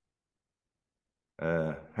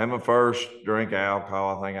had my first drink of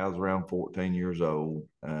alcohol. I think I was around 14 years old.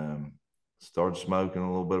 Started smoking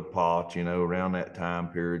a little bit of pot, around that time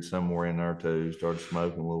period, somewhere in there too. Started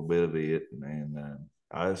smoking a little bit of it, and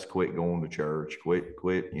I just quit going to church. Quit.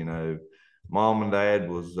 Mom and dad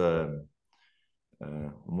was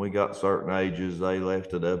when we got certain ages, they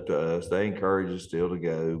left it up to us. They encouraged us still to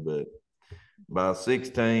go, but by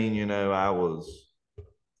 16, I was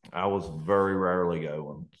very rarely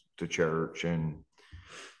going to church, and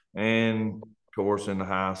of course, in the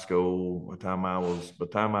high school, by the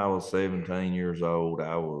time I was 17 years old,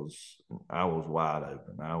 I was wide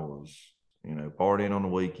open. I was, partying on the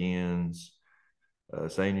weekends,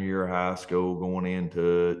 senior year of high school, going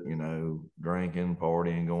into it, drinking,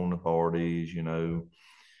 partying, going to parties,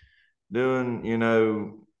 doing,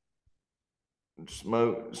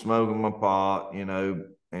 smoking my pot, and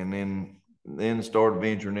then started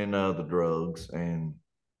venturing into other drugs. And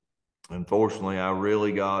unfortunately, I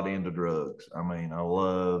really got into drugs. I mean, I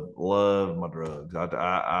love my drugs.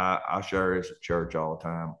 I share this at church all the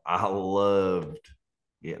time. I loved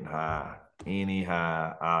getting high, any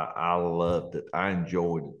high. I loved it. I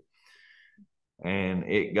enjoyed it, and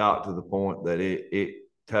it got to the point that it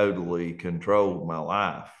totally controlled my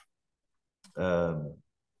life.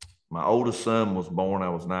 My oldest son was born. I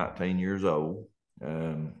was 19 years old.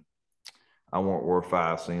 I weren't worth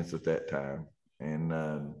 5 cents at that time,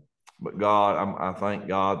 and but God, I thank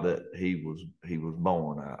God that he was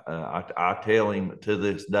born. I tell him to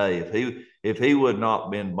this day, if he would not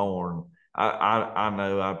been born, I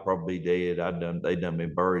know I'd probably be dead. They done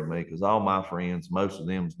been buried me, because all my friends, most of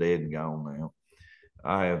them's dead and gone now.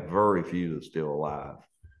 I have very few that's still alive.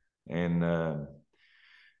 And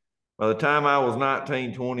by the time I was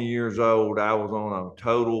 19, 20 years old, I was on a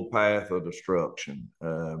total path of destruction.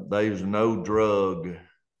 There's no drug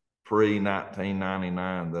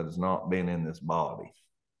pre-1999 that has not been in this body.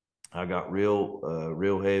 I got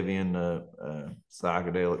real heavy into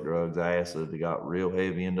psychedelic drugs, acid. I got real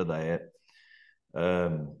heavy into that.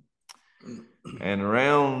 And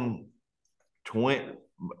around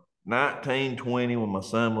 1920, when my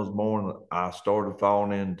son was born, I started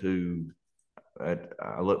falling into,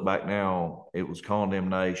 I look back now, it was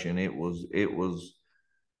condemnation. It was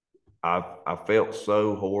I felt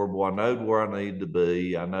so horrible. I knowed where I needed to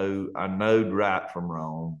be. I knowed right from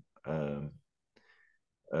wrong.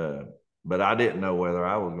 But I didn't know whether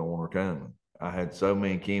I was going or coming. I had so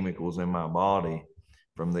many chemicals in my body,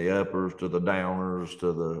 from the uppers to the downers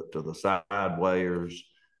to the sidewayers.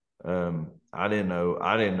 I didn't know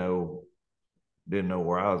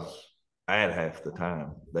where I was at half the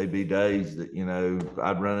time. They'd be days that,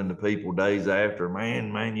 I'd run into people days after,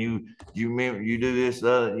 man, you remember you do this,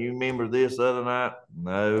 you remember this other night?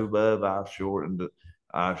 No, bub, I shortened it.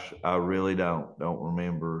 I really don't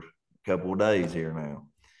remember a couple of days here now.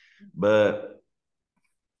 But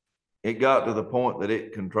it got to the point that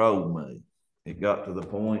it controlled me. It got to the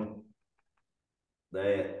point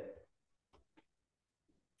that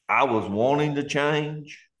I was wanting to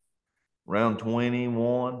change around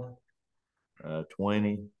 21,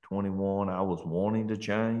 20, 21. I was wanting to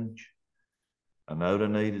change. I know they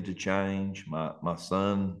needed to change. My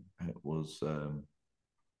son was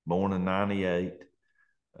born in '98.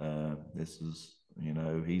 This is,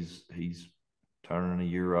 he's turning a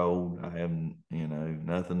year old. I haven't,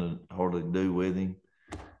 nothing to hardly do with him.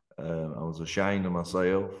 I was ashamed of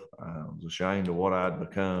myself. I was ashamed of what I'd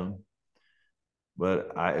become.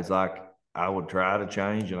 But it's like I would try to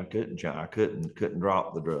change and I couldn't change. I couldn't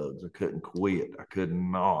drop the drugs. I couldn't quit. I could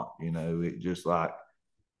not. It just like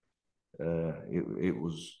it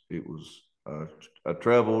was a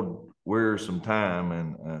troubled, wearisome time,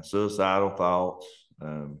 and suicidal thoughts,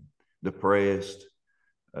 depressed,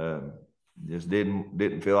 just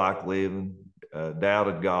didn't feel like living,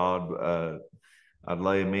 doubted God. I'd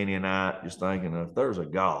lay many a night just thinking, if there's a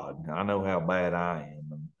God, I know how bad I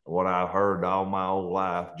am. And what I've heard all my whole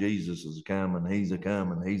life, Jesus is coming, he's a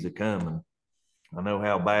coming, he's a coming. I know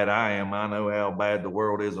how bad I am. I know how bad the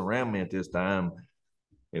world is around me at this time.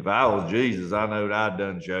 If I was Jesus, I know that I'd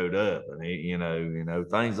done showed up, and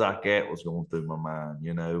things like that was going through my mind,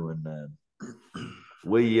 and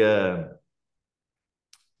we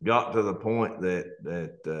got to the point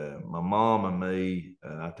that my mom and me,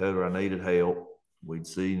 I told her I needed help. I went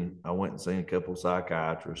and seen a couple of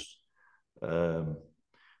psychiatrists.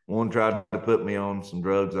 One tried to put me on some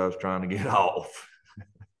drugs I was trying to get off.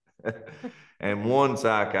 And one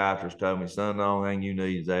psychiatrist told me, son, the only thing you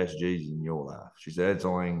need is ask Jesus in your life. She said,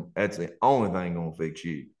 that's the only thing going to fix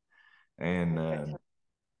you. And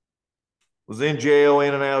was in jail,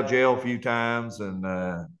 in and out of jail a few times. And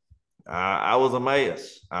I was a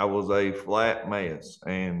mess. I was a flat mess.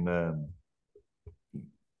 And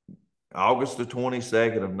August the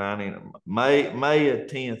 22nd of 99, May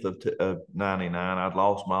 10th of 99, I'd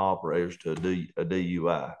lost my operators to a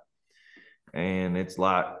DUI. And it's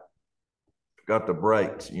like, got the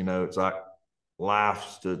brakes, it's like life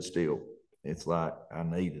stood still. It's like I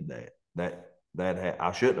needed that.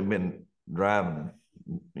 I shouldn't have been driving,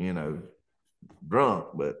 drunk,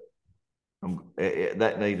 but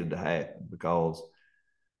that needed to happen because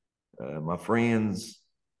my friends,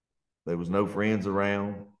 there was no friends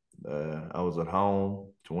around. I was at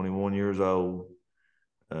home, 21 years old.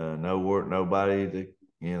 No work, nobody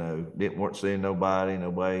to, weren't seeing nobody,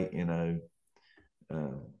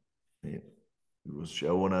 it was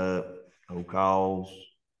showing up, no calls.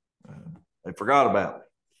 They forgot about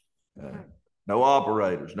me. No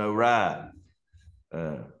operators, no ride.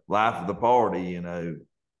 Life of the party,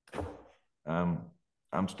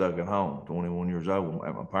 I'm stuck at home, 21 years old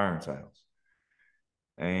at my parents' house.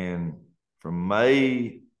 And from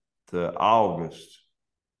May to August,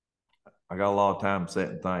 I got a lot of time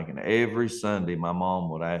sitting thinking. Every Sunday, my mom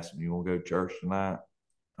would ask me, you want to go to church tonight?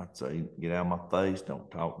 I'd say, get out of my face. Don't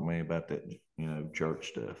talk to me about that, church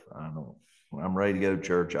stuff. When I'm ready to go to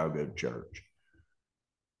church, I'll go to church.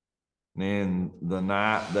 And then the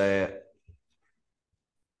night that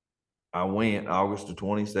I went, August the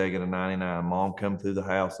 22nd of 99, Mom come through the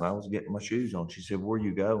house and I was getting my shoes on. She said, where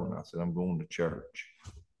you going? I said, I'm going to church.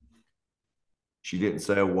 She didn't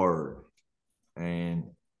say a word. And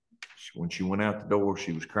when she went out the door,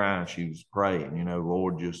 she was crying. She was praying,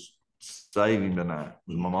 Lord, just save him tonight.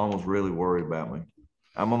 My mom was really worried about me.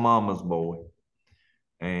 I'm a mama's boy.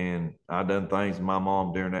 And I done things to my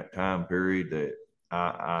mom during that time period that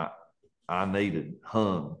I needed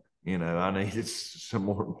hung. I needed some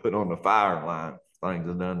more to put on the fire line. Things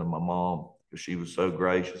I done to my mom because she was so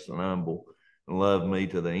gracious and humble and loved me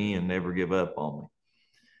to the end, never give up on me.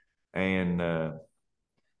 And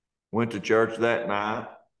went to church that night.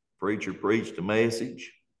 Preacher preached a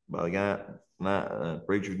message by the guy.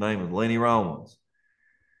 Preacher's name was Lenny Romans.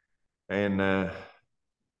 And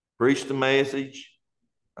preached the message.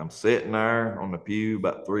 I'm sitting there on the pew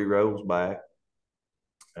about 3 rows back,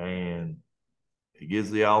 and he gives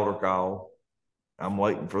the altar call. I'm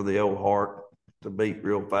waiting for the old heart to beat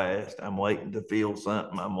real fast. I'm waiting to feel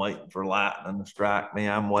something. I'm waiting for lightning to strike me.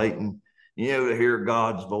 I'm waiting, to hear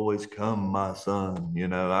God's voice, come, my son.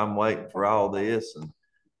 I'm waiting for all this and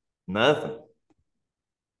nothing.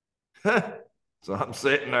 So I'm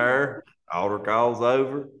sitting there, altar call's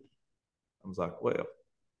over. I was like, well.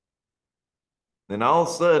 Then all of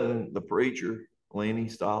a sudden, the preacher, Lenny,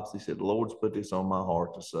 stops. He said, the Lord's put this on my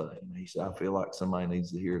heart to say. And he said, I feel like somebody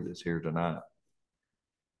needs to hear this here tonight.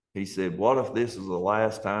 He said, what if this is the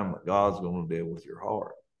last time that God's going to deal with your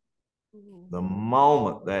heart? The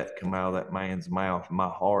moment that came out of that man's mouth, my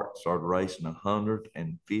heart started racing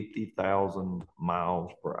 150,000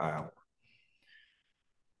 miles per hour.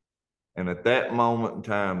 And at that moment in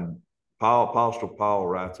time, Apostle Paul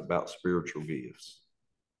writes about spiritual gifts.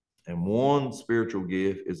 And one spiritual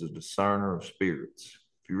gift is a discerner of spirits.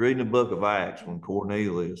 If you read in the book of Acts, when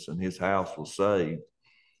Cornelius and his house was saved,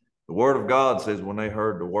 the word of God says when they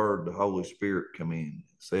heard the word, the Holy Spirit come in,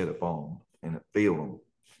 set upon them, and it filled them.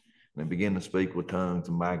 And they began to speak with tongues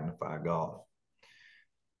and magnify God.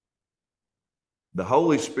 The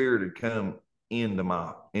Holy Spirit had come into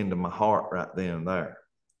my heart right then and there.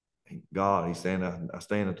 God, he said, I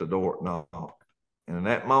stand at the door and knock. And in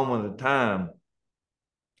that moment of time,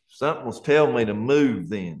 something was telling me to move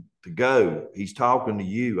then, to go. He's talking to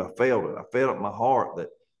you. I felt it. I felt it in my heart that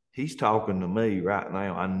he's talking to me right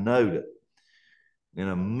now. I know it. And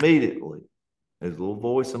immediately, there's a little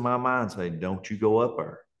voice in my mind saying, don't you go up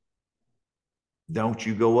there. Don't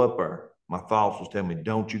you go up there. My thoughts was telling me,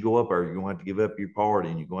 don't you go up there. You're going to have to give up your party,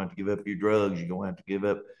 and you're going to have to give up your drugs. You're going to have to give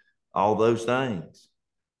up all those things.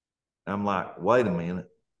 I'm like, wait a minute.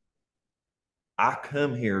 I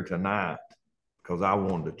come here tonight because I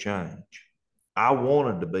wanted to change. I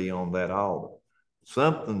wanted to be on that altar.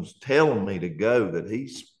 Something's telling me to go, that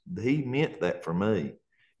he meant that for me.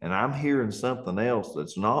 And I'm hearing something else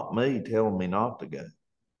that's not me telling me not to go.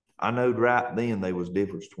 I knowed right then there was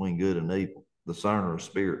difference between good and evil, the discerner of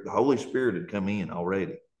spirit. The Holy Spirit had come in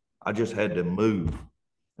already. I just had to move.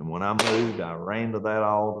 And when I moved, I ran to that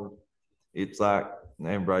altar. It's like, and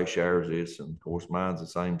everybody shares this, and of course mine's the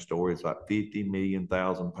same story. It's like 50 million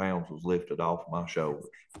thousand pounds was lifted off my shoulders.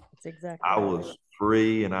 That's exactly. I was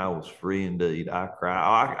free, and I was free indeed. I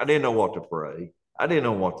cried. I didn't know what to pray. I didn't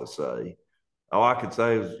know what to say. All I could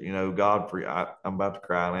say was, God, I'm about to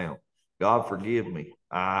cry now. God, forgive me.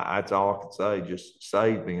 That's all I could say. Just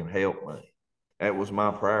save me and help me. That was my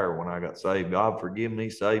prayer when I got saved. God, forgive me,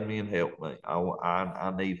 save me, and help me.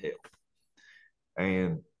 I need help.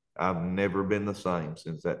 And I've never been the same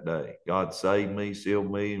since that day. God saved me,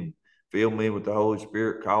 sealed me, and filled me with the Holy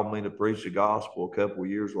Spirit, called me to preach the gospel a couple of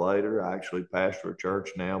years later. I actually pastor a church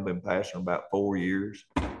now. I've been pastoring about 4 years.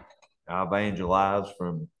 I evangelized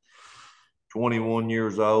from 21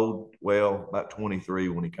 years old, well, about 23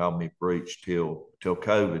 when he called me to preach, till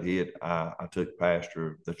COVID hit. I took pastor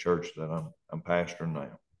of the church that I'm pastoring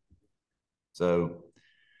now. So,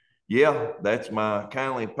 yeah, that's my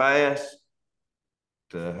kindly pass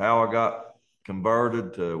to how I got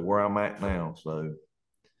converted to where I'm at now. So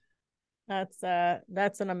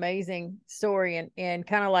that's an amazing story, and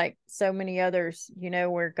kind of like so many others,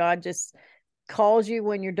 where God just calls you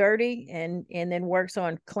when you're dirty and then works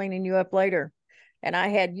on cleaning you up later. And I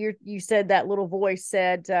had you said that little voice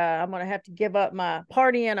said, I'm going to have to give up my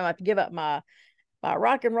partying. I'm going to have to give up my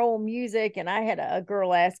rock and roll music. And I had a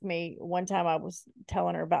girl ask me one time, I was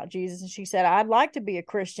telling her about Jesus, and she said, I'd like to be a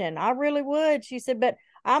Christian. I really would. She said, but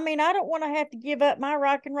I don't want to have to give up my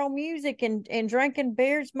rock and roll music and drinking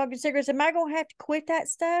beer, smoking cigarettes. Am I going to have to quit that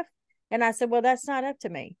stuff? And I said, well, that's not up to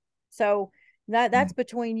me. So that's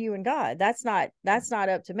between you and God. That's not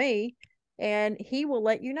up to me. And he will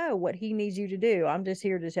let you know what he needs you to do. I'm just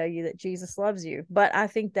here to tell you that Jesus loves you. But I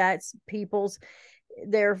think that's people's,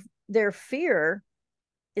 their fear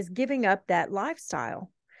is giving up that lifestyle,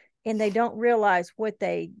 and they don't realize what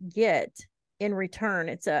they get in return.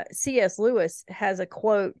 It's C.S. Lewis has a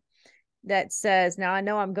quote that says, now I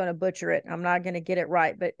know I'm going to butcher it. I'm not going to get it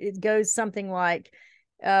right, but it goes something like,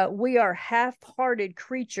 we are half-hearted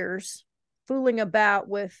creatures fooling about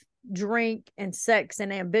with drink and sex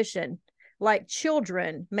and ambition, like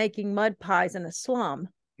children making mud pies in a slum,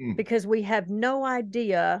 because we have no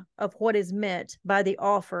idea of what is meant by the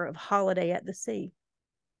offer of holiday at the sea.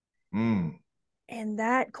 And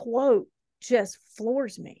that quote just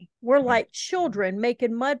floors me. We're like children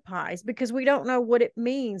making mud pies because we don't know what it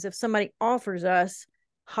means if somebody offers us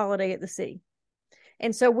holiday at the sea.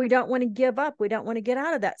 And so we don't want to give up. We don't want to get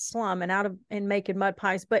out of that slum and making mud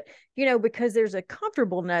pies. But, because there's a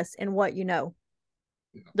comfortableness in what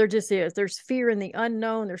there just is. There's fear in the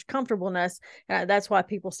unknown. There's comfortableness. And that's why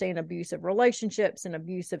people stay in abusive relationships and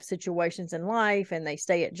abusive situations in life. And they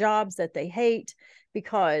stay at jobs that they hate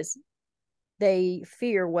because they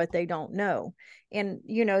fear what they don't know. And,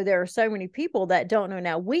 there are so many people that don't know.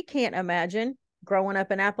 Now, we can't imagine growing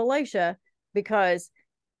up in Appalachia, because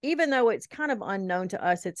even though it's kind of unknown to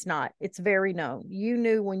us, it's not. It's very known. You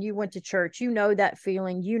knew when you went to church, that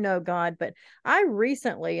feeling, God. But I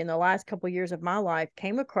recently, in the last couple of years of my life,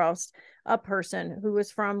 came across a person who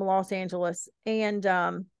was from Los Angeles. And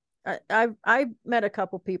I met a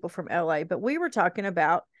couple people from LA, but we were talking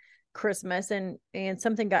about Christmas, and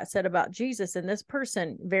something got said about Jesus. And this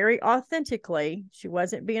person, very authentically, she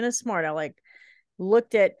wasn't being a smart aleck,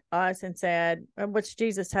 looked at us and said, what's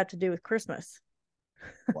Jesus have to do with Christmas?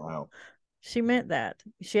 Wow. She meant that.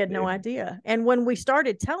 She had no idea. And when we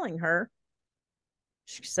started telling her,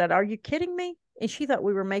 she said, are you kidding me? And she thought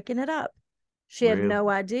we were making it up. She had Really? no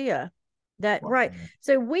idea that, Wow. right.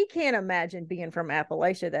 So we can't imagine being from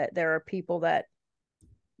Appalachia that there are people that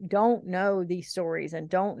don't know these stories and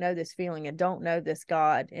don't know this feeling and don't know this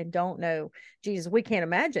God and don't know Jesus. We can't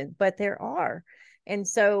imagine, but there are. And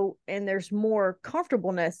so, and there's more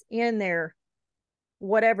comfortableness in their,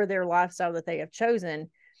 whatever their lifestyle that they have chosen.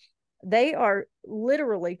 They are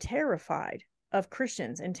literally terrified of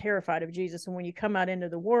Christians and terrified of Jesus. And when you come out into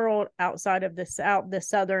the world outside of the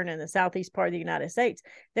southern and the southeast part of the United States,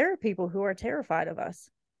 there are people who are terrified of us.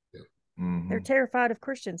 Mm-hmm. They're terrified of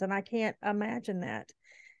Christians, and I can't imagine that.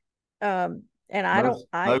 And I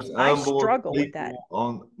struggle with that.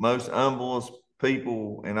 Most humblest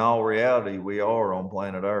people in all reality, we are on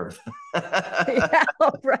planet Earth. Yeah,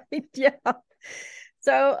 right. Yeah.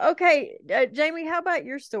 So, okay, Jamie, how about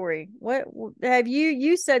your story? What have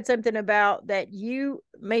you said something about that you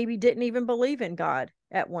maybe didn't even believe in God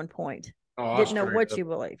at one point? Oh, didn't know what you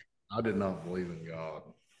believe. I did not believe in God.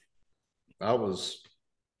 I was,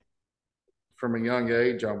 from a young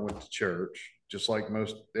age, I went to church, just like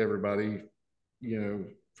most everybody,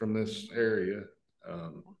 from this area.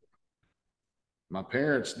 My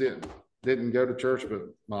parents didn't go to church, but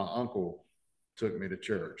my uncle took me to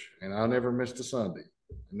church, and I never missed a Sunday.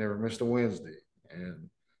 I never missed a Wednesday, and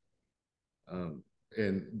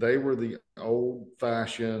they were the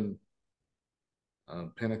old-fashioned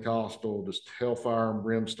Pentecostal, just hellfire and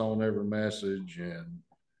brimstone every message, and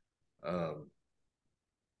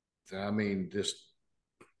I mean, just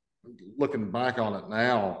looking back on it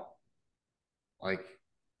now, like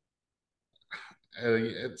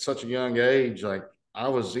at such a young age, like I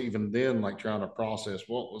was even then like trying to process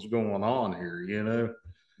what was going on here,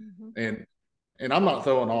 Mm-hmm. and I'm not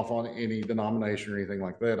throwing off on any denomination or anything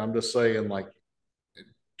like that. I'm just saying, like,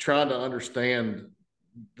 trying to understand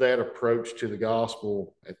that approach to the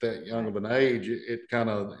gospel at that young of an age, it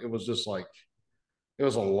was just like, it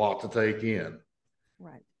was a lot to take in.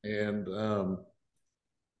 Right. And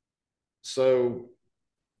so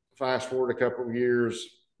fast forward a couple of years,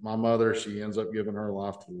 my mother, she ends up giving her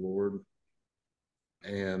life to the Lord.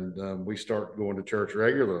 And we start going to church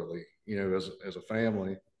regularly, as a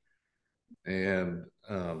family. And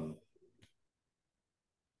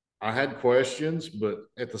I had questions, but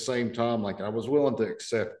at the same time, like, I was willing to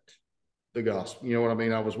accept the gospel. You know what I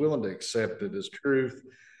mean? I was willing to accept it as truth,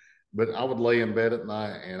 but I would lay in bed at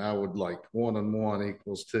night and I would, like, 1 and 1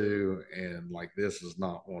 equals 2. And like, this is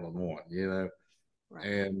not 1 and 1, Right.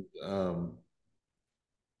 And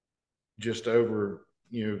just over,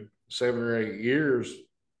 7 or 8 years,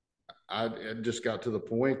 I just got to the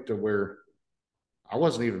point to where I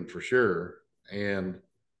wasn't even for sure. And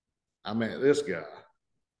I met this guy,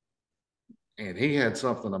 and he had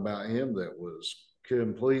something about him that was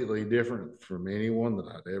completely different from anyone that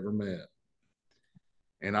I'd ever met.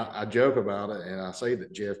 And I joke about it, and I say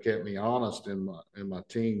that Jeff kept me honest in my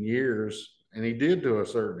teen years, and he did to a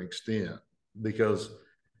certain extent, because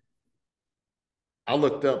I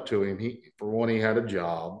looked up to him. For one, he had a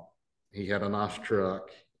job, he had a nice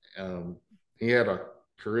truck, he had a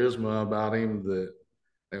charisma about him that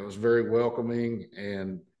was very welcoming,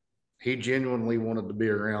 and he genuinely wanted to be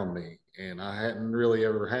around me. And I hadn't really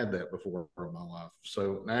ever had that before in my life.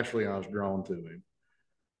 So naturally, I was drawn to him.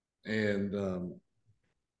 And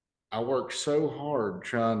I worked so hard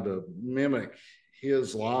trying to mimic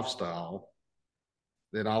his lifestyle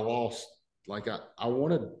that I lost. Like, I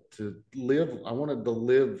wanted to live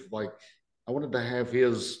like, I wanted to have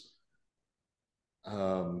his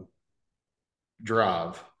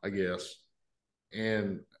drive, I guess.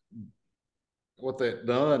 And what that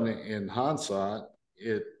done in hindsight,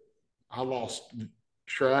 I lost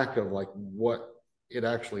track of like what it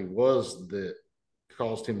actually was that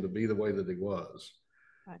caused him to be the way that he was.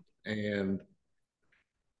 Right. And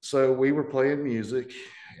so we were playing music,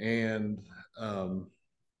 and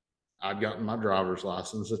I'd gotten my driver's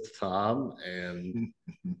license at the time, and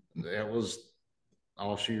that was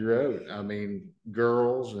all she wrote. I mean,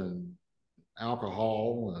 girls and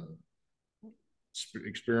alcohol and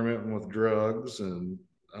experimenting with drugs, and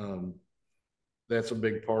that's a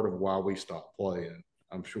big part of why we stopped playing,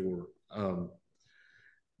 I'm sure.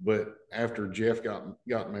 But after Jeff got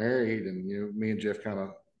married, and me and Jeff kind of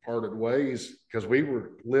parted ways, because we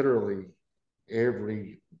were literally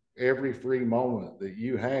every free moment that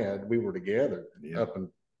you had, we were together. Yeah.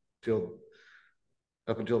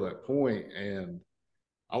 up until that point. And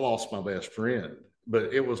I lost my best friend,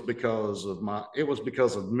 but it was because of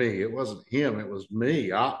me. It wasn't him, it was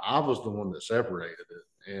me. I was the one that separated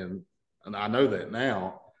it, and I know that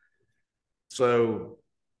now. So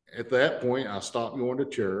at that point, I stopped going to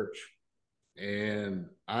church, and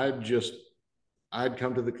I just I'd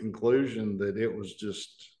come to the conclusion that it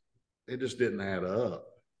just didn't add up.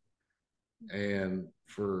 And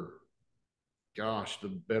for, gosh, the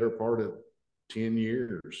better part of 10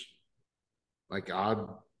 years, like I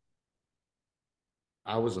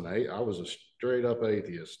was a straight up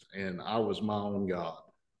atheist, and I was my own God.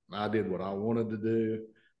 I did what I wanted to do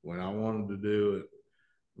when I wanted to do it.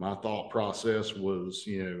 My thought process was,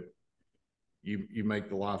 you make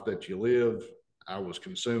the life that you live. I was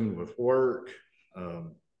consumed with work.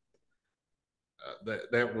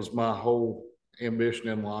 That was my whole ambition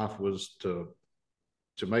in life, was to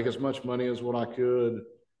make as much money as what I could,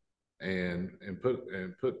 and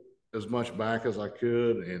put as much back as I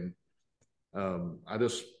could. And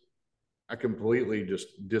I completely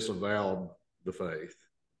just disavowed the faith.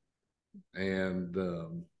 And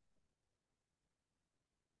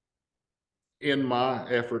in my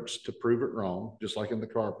efforts to prove it wrong, just like in The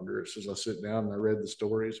Carpenter, it says, I sit down and I read the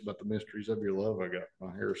stories about the mysteries of your love. I got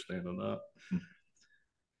my hair standing up.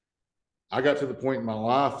 I got to the point in my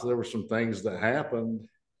life, there were some things that happened,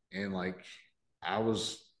 and like I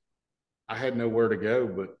had nowhere to go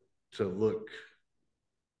but to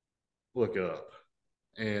look up.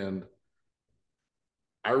 And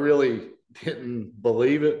I really didn't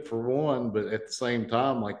believe it, for one, but at the same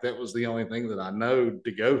time, like that was the only thing that I know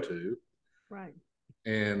to go to. Right.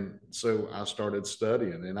 And so I started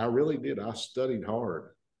studying, and I really did. I studied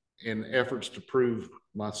hard in efforts to prove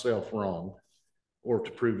myself wrong, or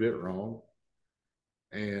to prove it wrong.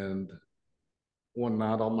 And one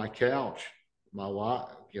night on my couch, my wife,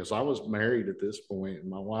 because I was married at this point, and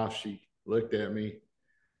my wife, she looked at me,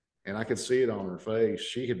 and I could see it on her face.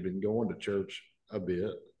 She had been going to church a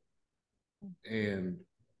bit. And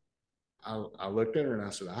I looked at her and I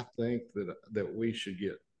said, I think that we should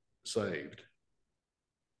get saved.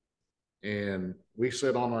 And we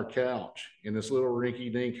sat on our couch in this little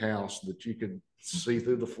rinky dink house that you could see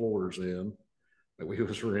through the floors in, that we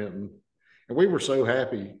was renting. And we were so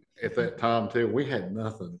happy at that time too. We had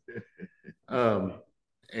nothing.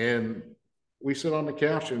 And we sat on the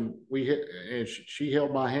couch, and she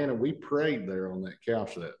held my hand, and we prayed there on that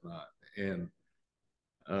couch that night. And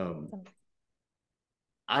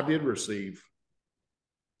I did receive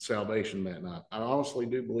salvation that night. I honestly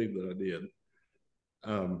do believe that I did.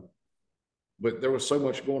 But there was so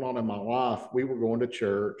much going on in my life. We were going to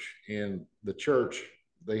church, and the church,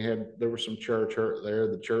 there was some church hurt there.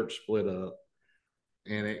 The church split up,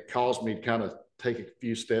 and it caused me to kind of take a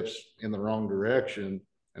few steps in the wrong direction.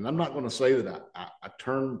 And I'm not going to say that I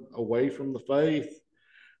turned away from the faith,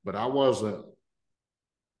 but I wasn't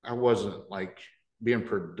like being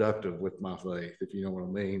productive with my faith, if you know what I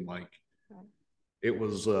mean. Like it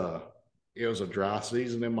was a dry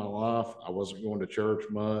season in my life. I wasn't going to church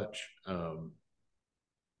much.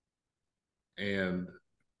 And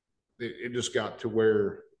it just got to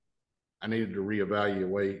where I needed to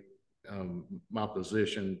reevaluate my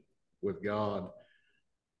position with God.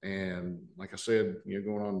 And like I said,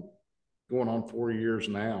 going on 4 years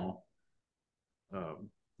now,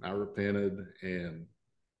 I repented, and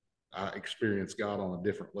I experienced God on a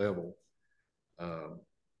different level.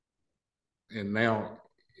 And now,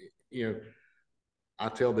 I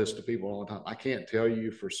tell this to people all the time. I can't tell you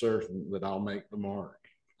for certain that I'll make the mark.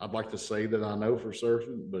 I'd like to say that I know for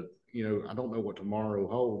certain, but I don't know what tomorrow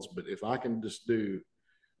holds. But if I can just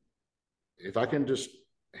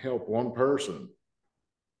help one person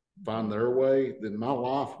find their way, then my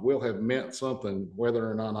life will have meant something, whether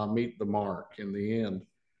or not I meet the mark in the end.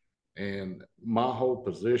 And my whole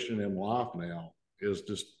position in life now is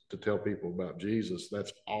just to tell people about Jesus.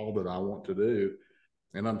 That's all that I want to do.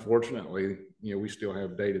 And unfortunately, we still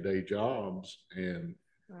have day-to-day jobs, and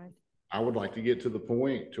right. I would like to get to the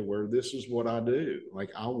point to where this is what I do.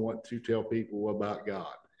 Like, I want to tell people about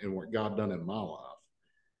God and what God done in my life.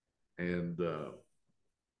 And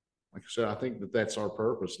like I said, I think that's our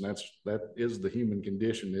purpose, and that is the human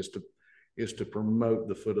condition, is to promote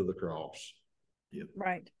the foot of the cross. Yep.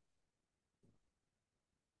 Right.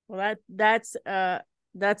 Well,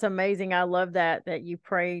 that's amazing. I love that you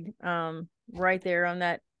prayed right there on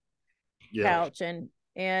that couch,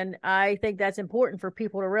 and I think that's important for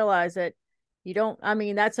people to realize that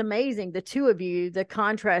that's amazing. The two of you, the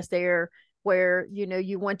contrast there, where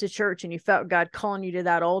you went to church and you felt God calling you to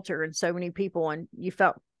that altar, and so many people, and you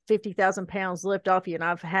felt 50,000 pounds lift off you. And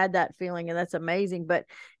I've had that feeling, and that's amazing. But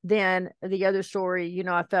then the other story,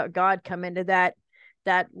 I felt God come into that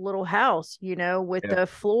little house, with the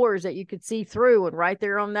floors that you could see through, and right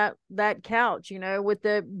there on that couch, with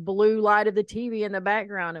the blue light of the TV in the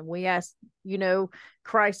background. And we asked,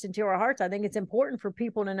 Christ into our hearts. I think it's important for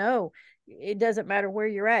people to know it doesn't matter where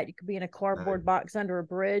you're at. You could be in a cardboard box under a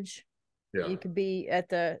bridge. Yeah. You could be at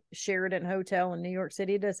the Sheraton Hotel in New York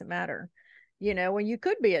City. It doesn't matter. When you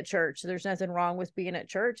could be at church, there's nothing wrong with being at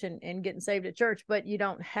church and getting saved at church, but you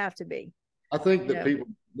don't have to be. I think that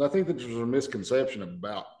there's a misconception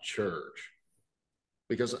about church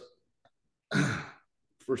because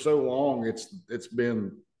for so long it's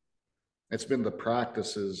been the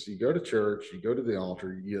practices. You go to church, you go to the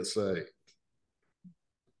altar, you get saved.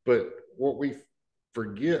 But what we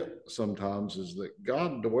forget sometimes is that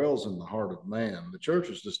God dwells in the heart of man. The church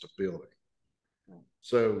is just a building.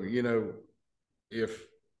 So, if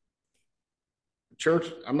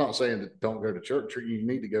church, I'm not saying that don't go to church. You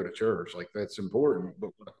need to go to church. Like, that's important. But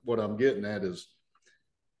what I'm getting at is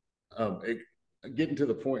getting to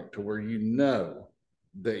the point to where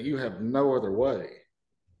that you have no other way.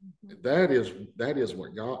 That is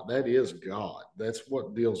what God, that is God. That's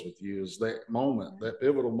what deals with you, is that moment, that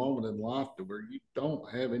pivotal moment in life to where you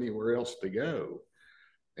don't have anywhere else to go.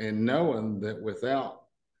 And knowing that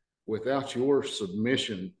without your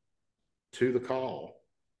submission to the call,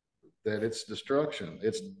 that it's destruction,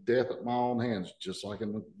 it's death at my own hands, just like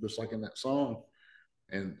in that song.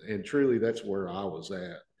 And truly that's where I was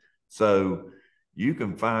at. So you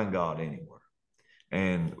can find God anywhere.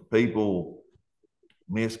 And people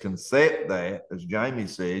misconcept that, as Jamie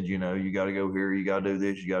said, you got to go here, you got to do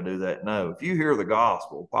this, you got to do that. No, if you hear the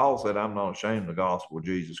gospel, Paul said, I'm not ashamed of the gospel of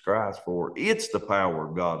Jesus Christ, for it's the power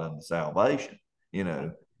of God unto salvation.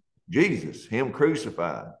 Jesus, him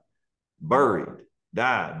crucified, buried,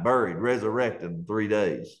 died, buried, resurrected in 3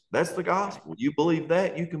 days. That's the gospel. You believe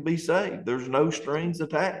that, you can be saved. There's no strings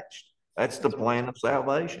attached. That's the plan of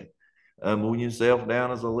salvation. Moving yourself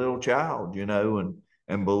down as a little child,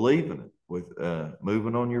 and believing it. With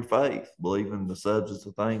moving on your faith, believing the substance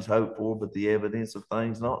of things hoped for, but the evidence of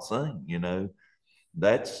things not seen.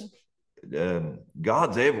 That's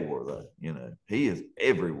God's everywhere, though. He is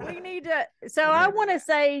everywhere. We need to. So I want to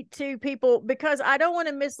say to people, because I don't want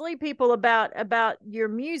to mislead people about your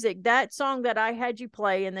music. That song that I had you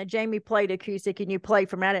play, and that Jamie played acoustic, and you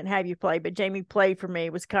played for me. I didn't have you play, but Jamie played for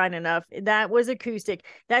me. Was kind enough. That was acoustic.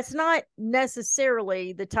 That's not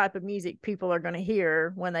necessarily the type of music people are going to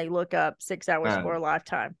hear when they look up 6 Hours for a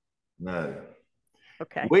Lifetime. No.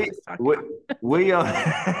 Okay. We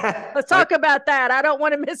let's talk about that. I don't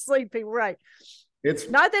want to mislead people. Right. It's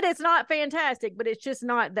not that it's not fantastic, but it's just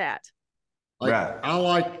not that. Right. I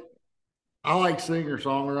like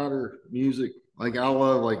singer-songwriter music. Like, I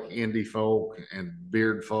love like indie folk and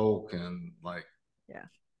beard folk and like. Yeah.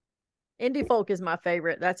 Indie folk is my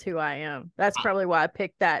favorite. That's who I am. That's probably why I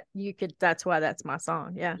picked that. That's why that's my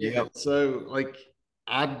song. Yeah. Yeah. So like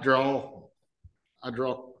I draw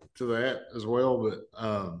to that as well, but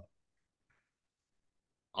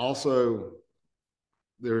also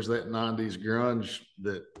there's that 90s grunge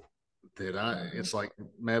that it's like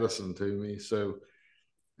medicine to me. So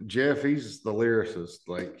Jeff, he's the lyricist.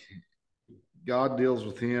 Like, God deals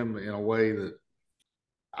with him in a way that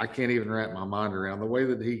I can't even wrap my mind around. The way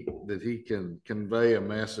that he can convey a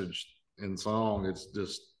message in song, it's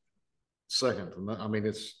just second to none. I mean,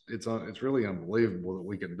 it's really unbelievable that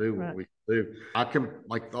we can do what we can do. I can,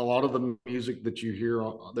 like, a lot of the music that you hear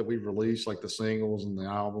that we've released, like the singles and the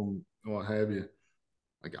album, what have you.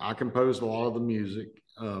 Like, I composed a lot of the music.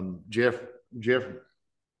 Jeff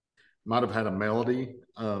might have had a melody,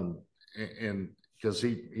 and because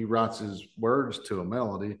he writes his words to a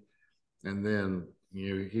melody, and then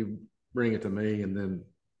he bring it to me, and then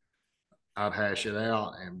I'd hash it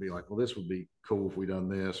out and be like, well, this would be cool if we done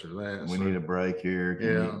this or that. We need a break here.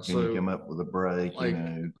 Can you come up with a break? Like,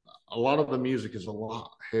 a lot of the music is a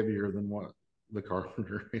lot heavier than what the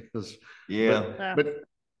Carpenter is. Yeah. But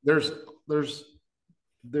there's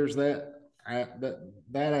that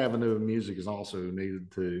avenue of music is also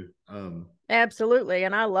needed too. Absolutely.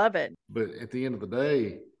 And I love it. But at the end of the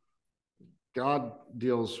day, God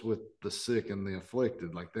deals with the sick and the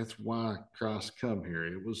afflicted. Like, that's why Christ come here.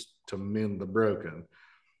 It was to mend the broken.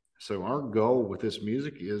 So our goal with this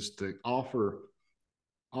music is to offer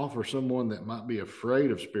someone that might be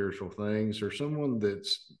afraid of spiritual things, or someone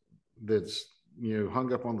that's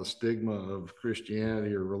hung up on the stigma of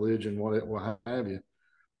Christianity or religion, what have you.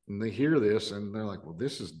 And they hear this and they're like, well,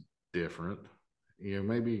 this is different.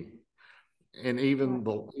 Maybe. And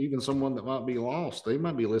even someone that might be lost, they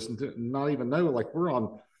might be listening to it and not even know. Like, we're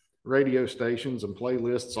on radio stations and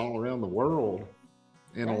playlists all around the world,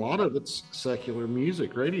 and a lot of it's secular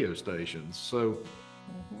music radio stations. So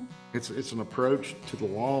it's an approach to the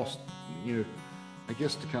lost, I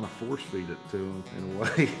guess, to kind of force feed it to them in a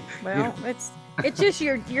way. Well, it's just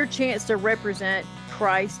your chance to represent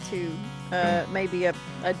Christ to maybe a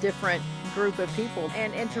different group of people,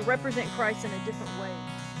 and to represent Christ in a different way.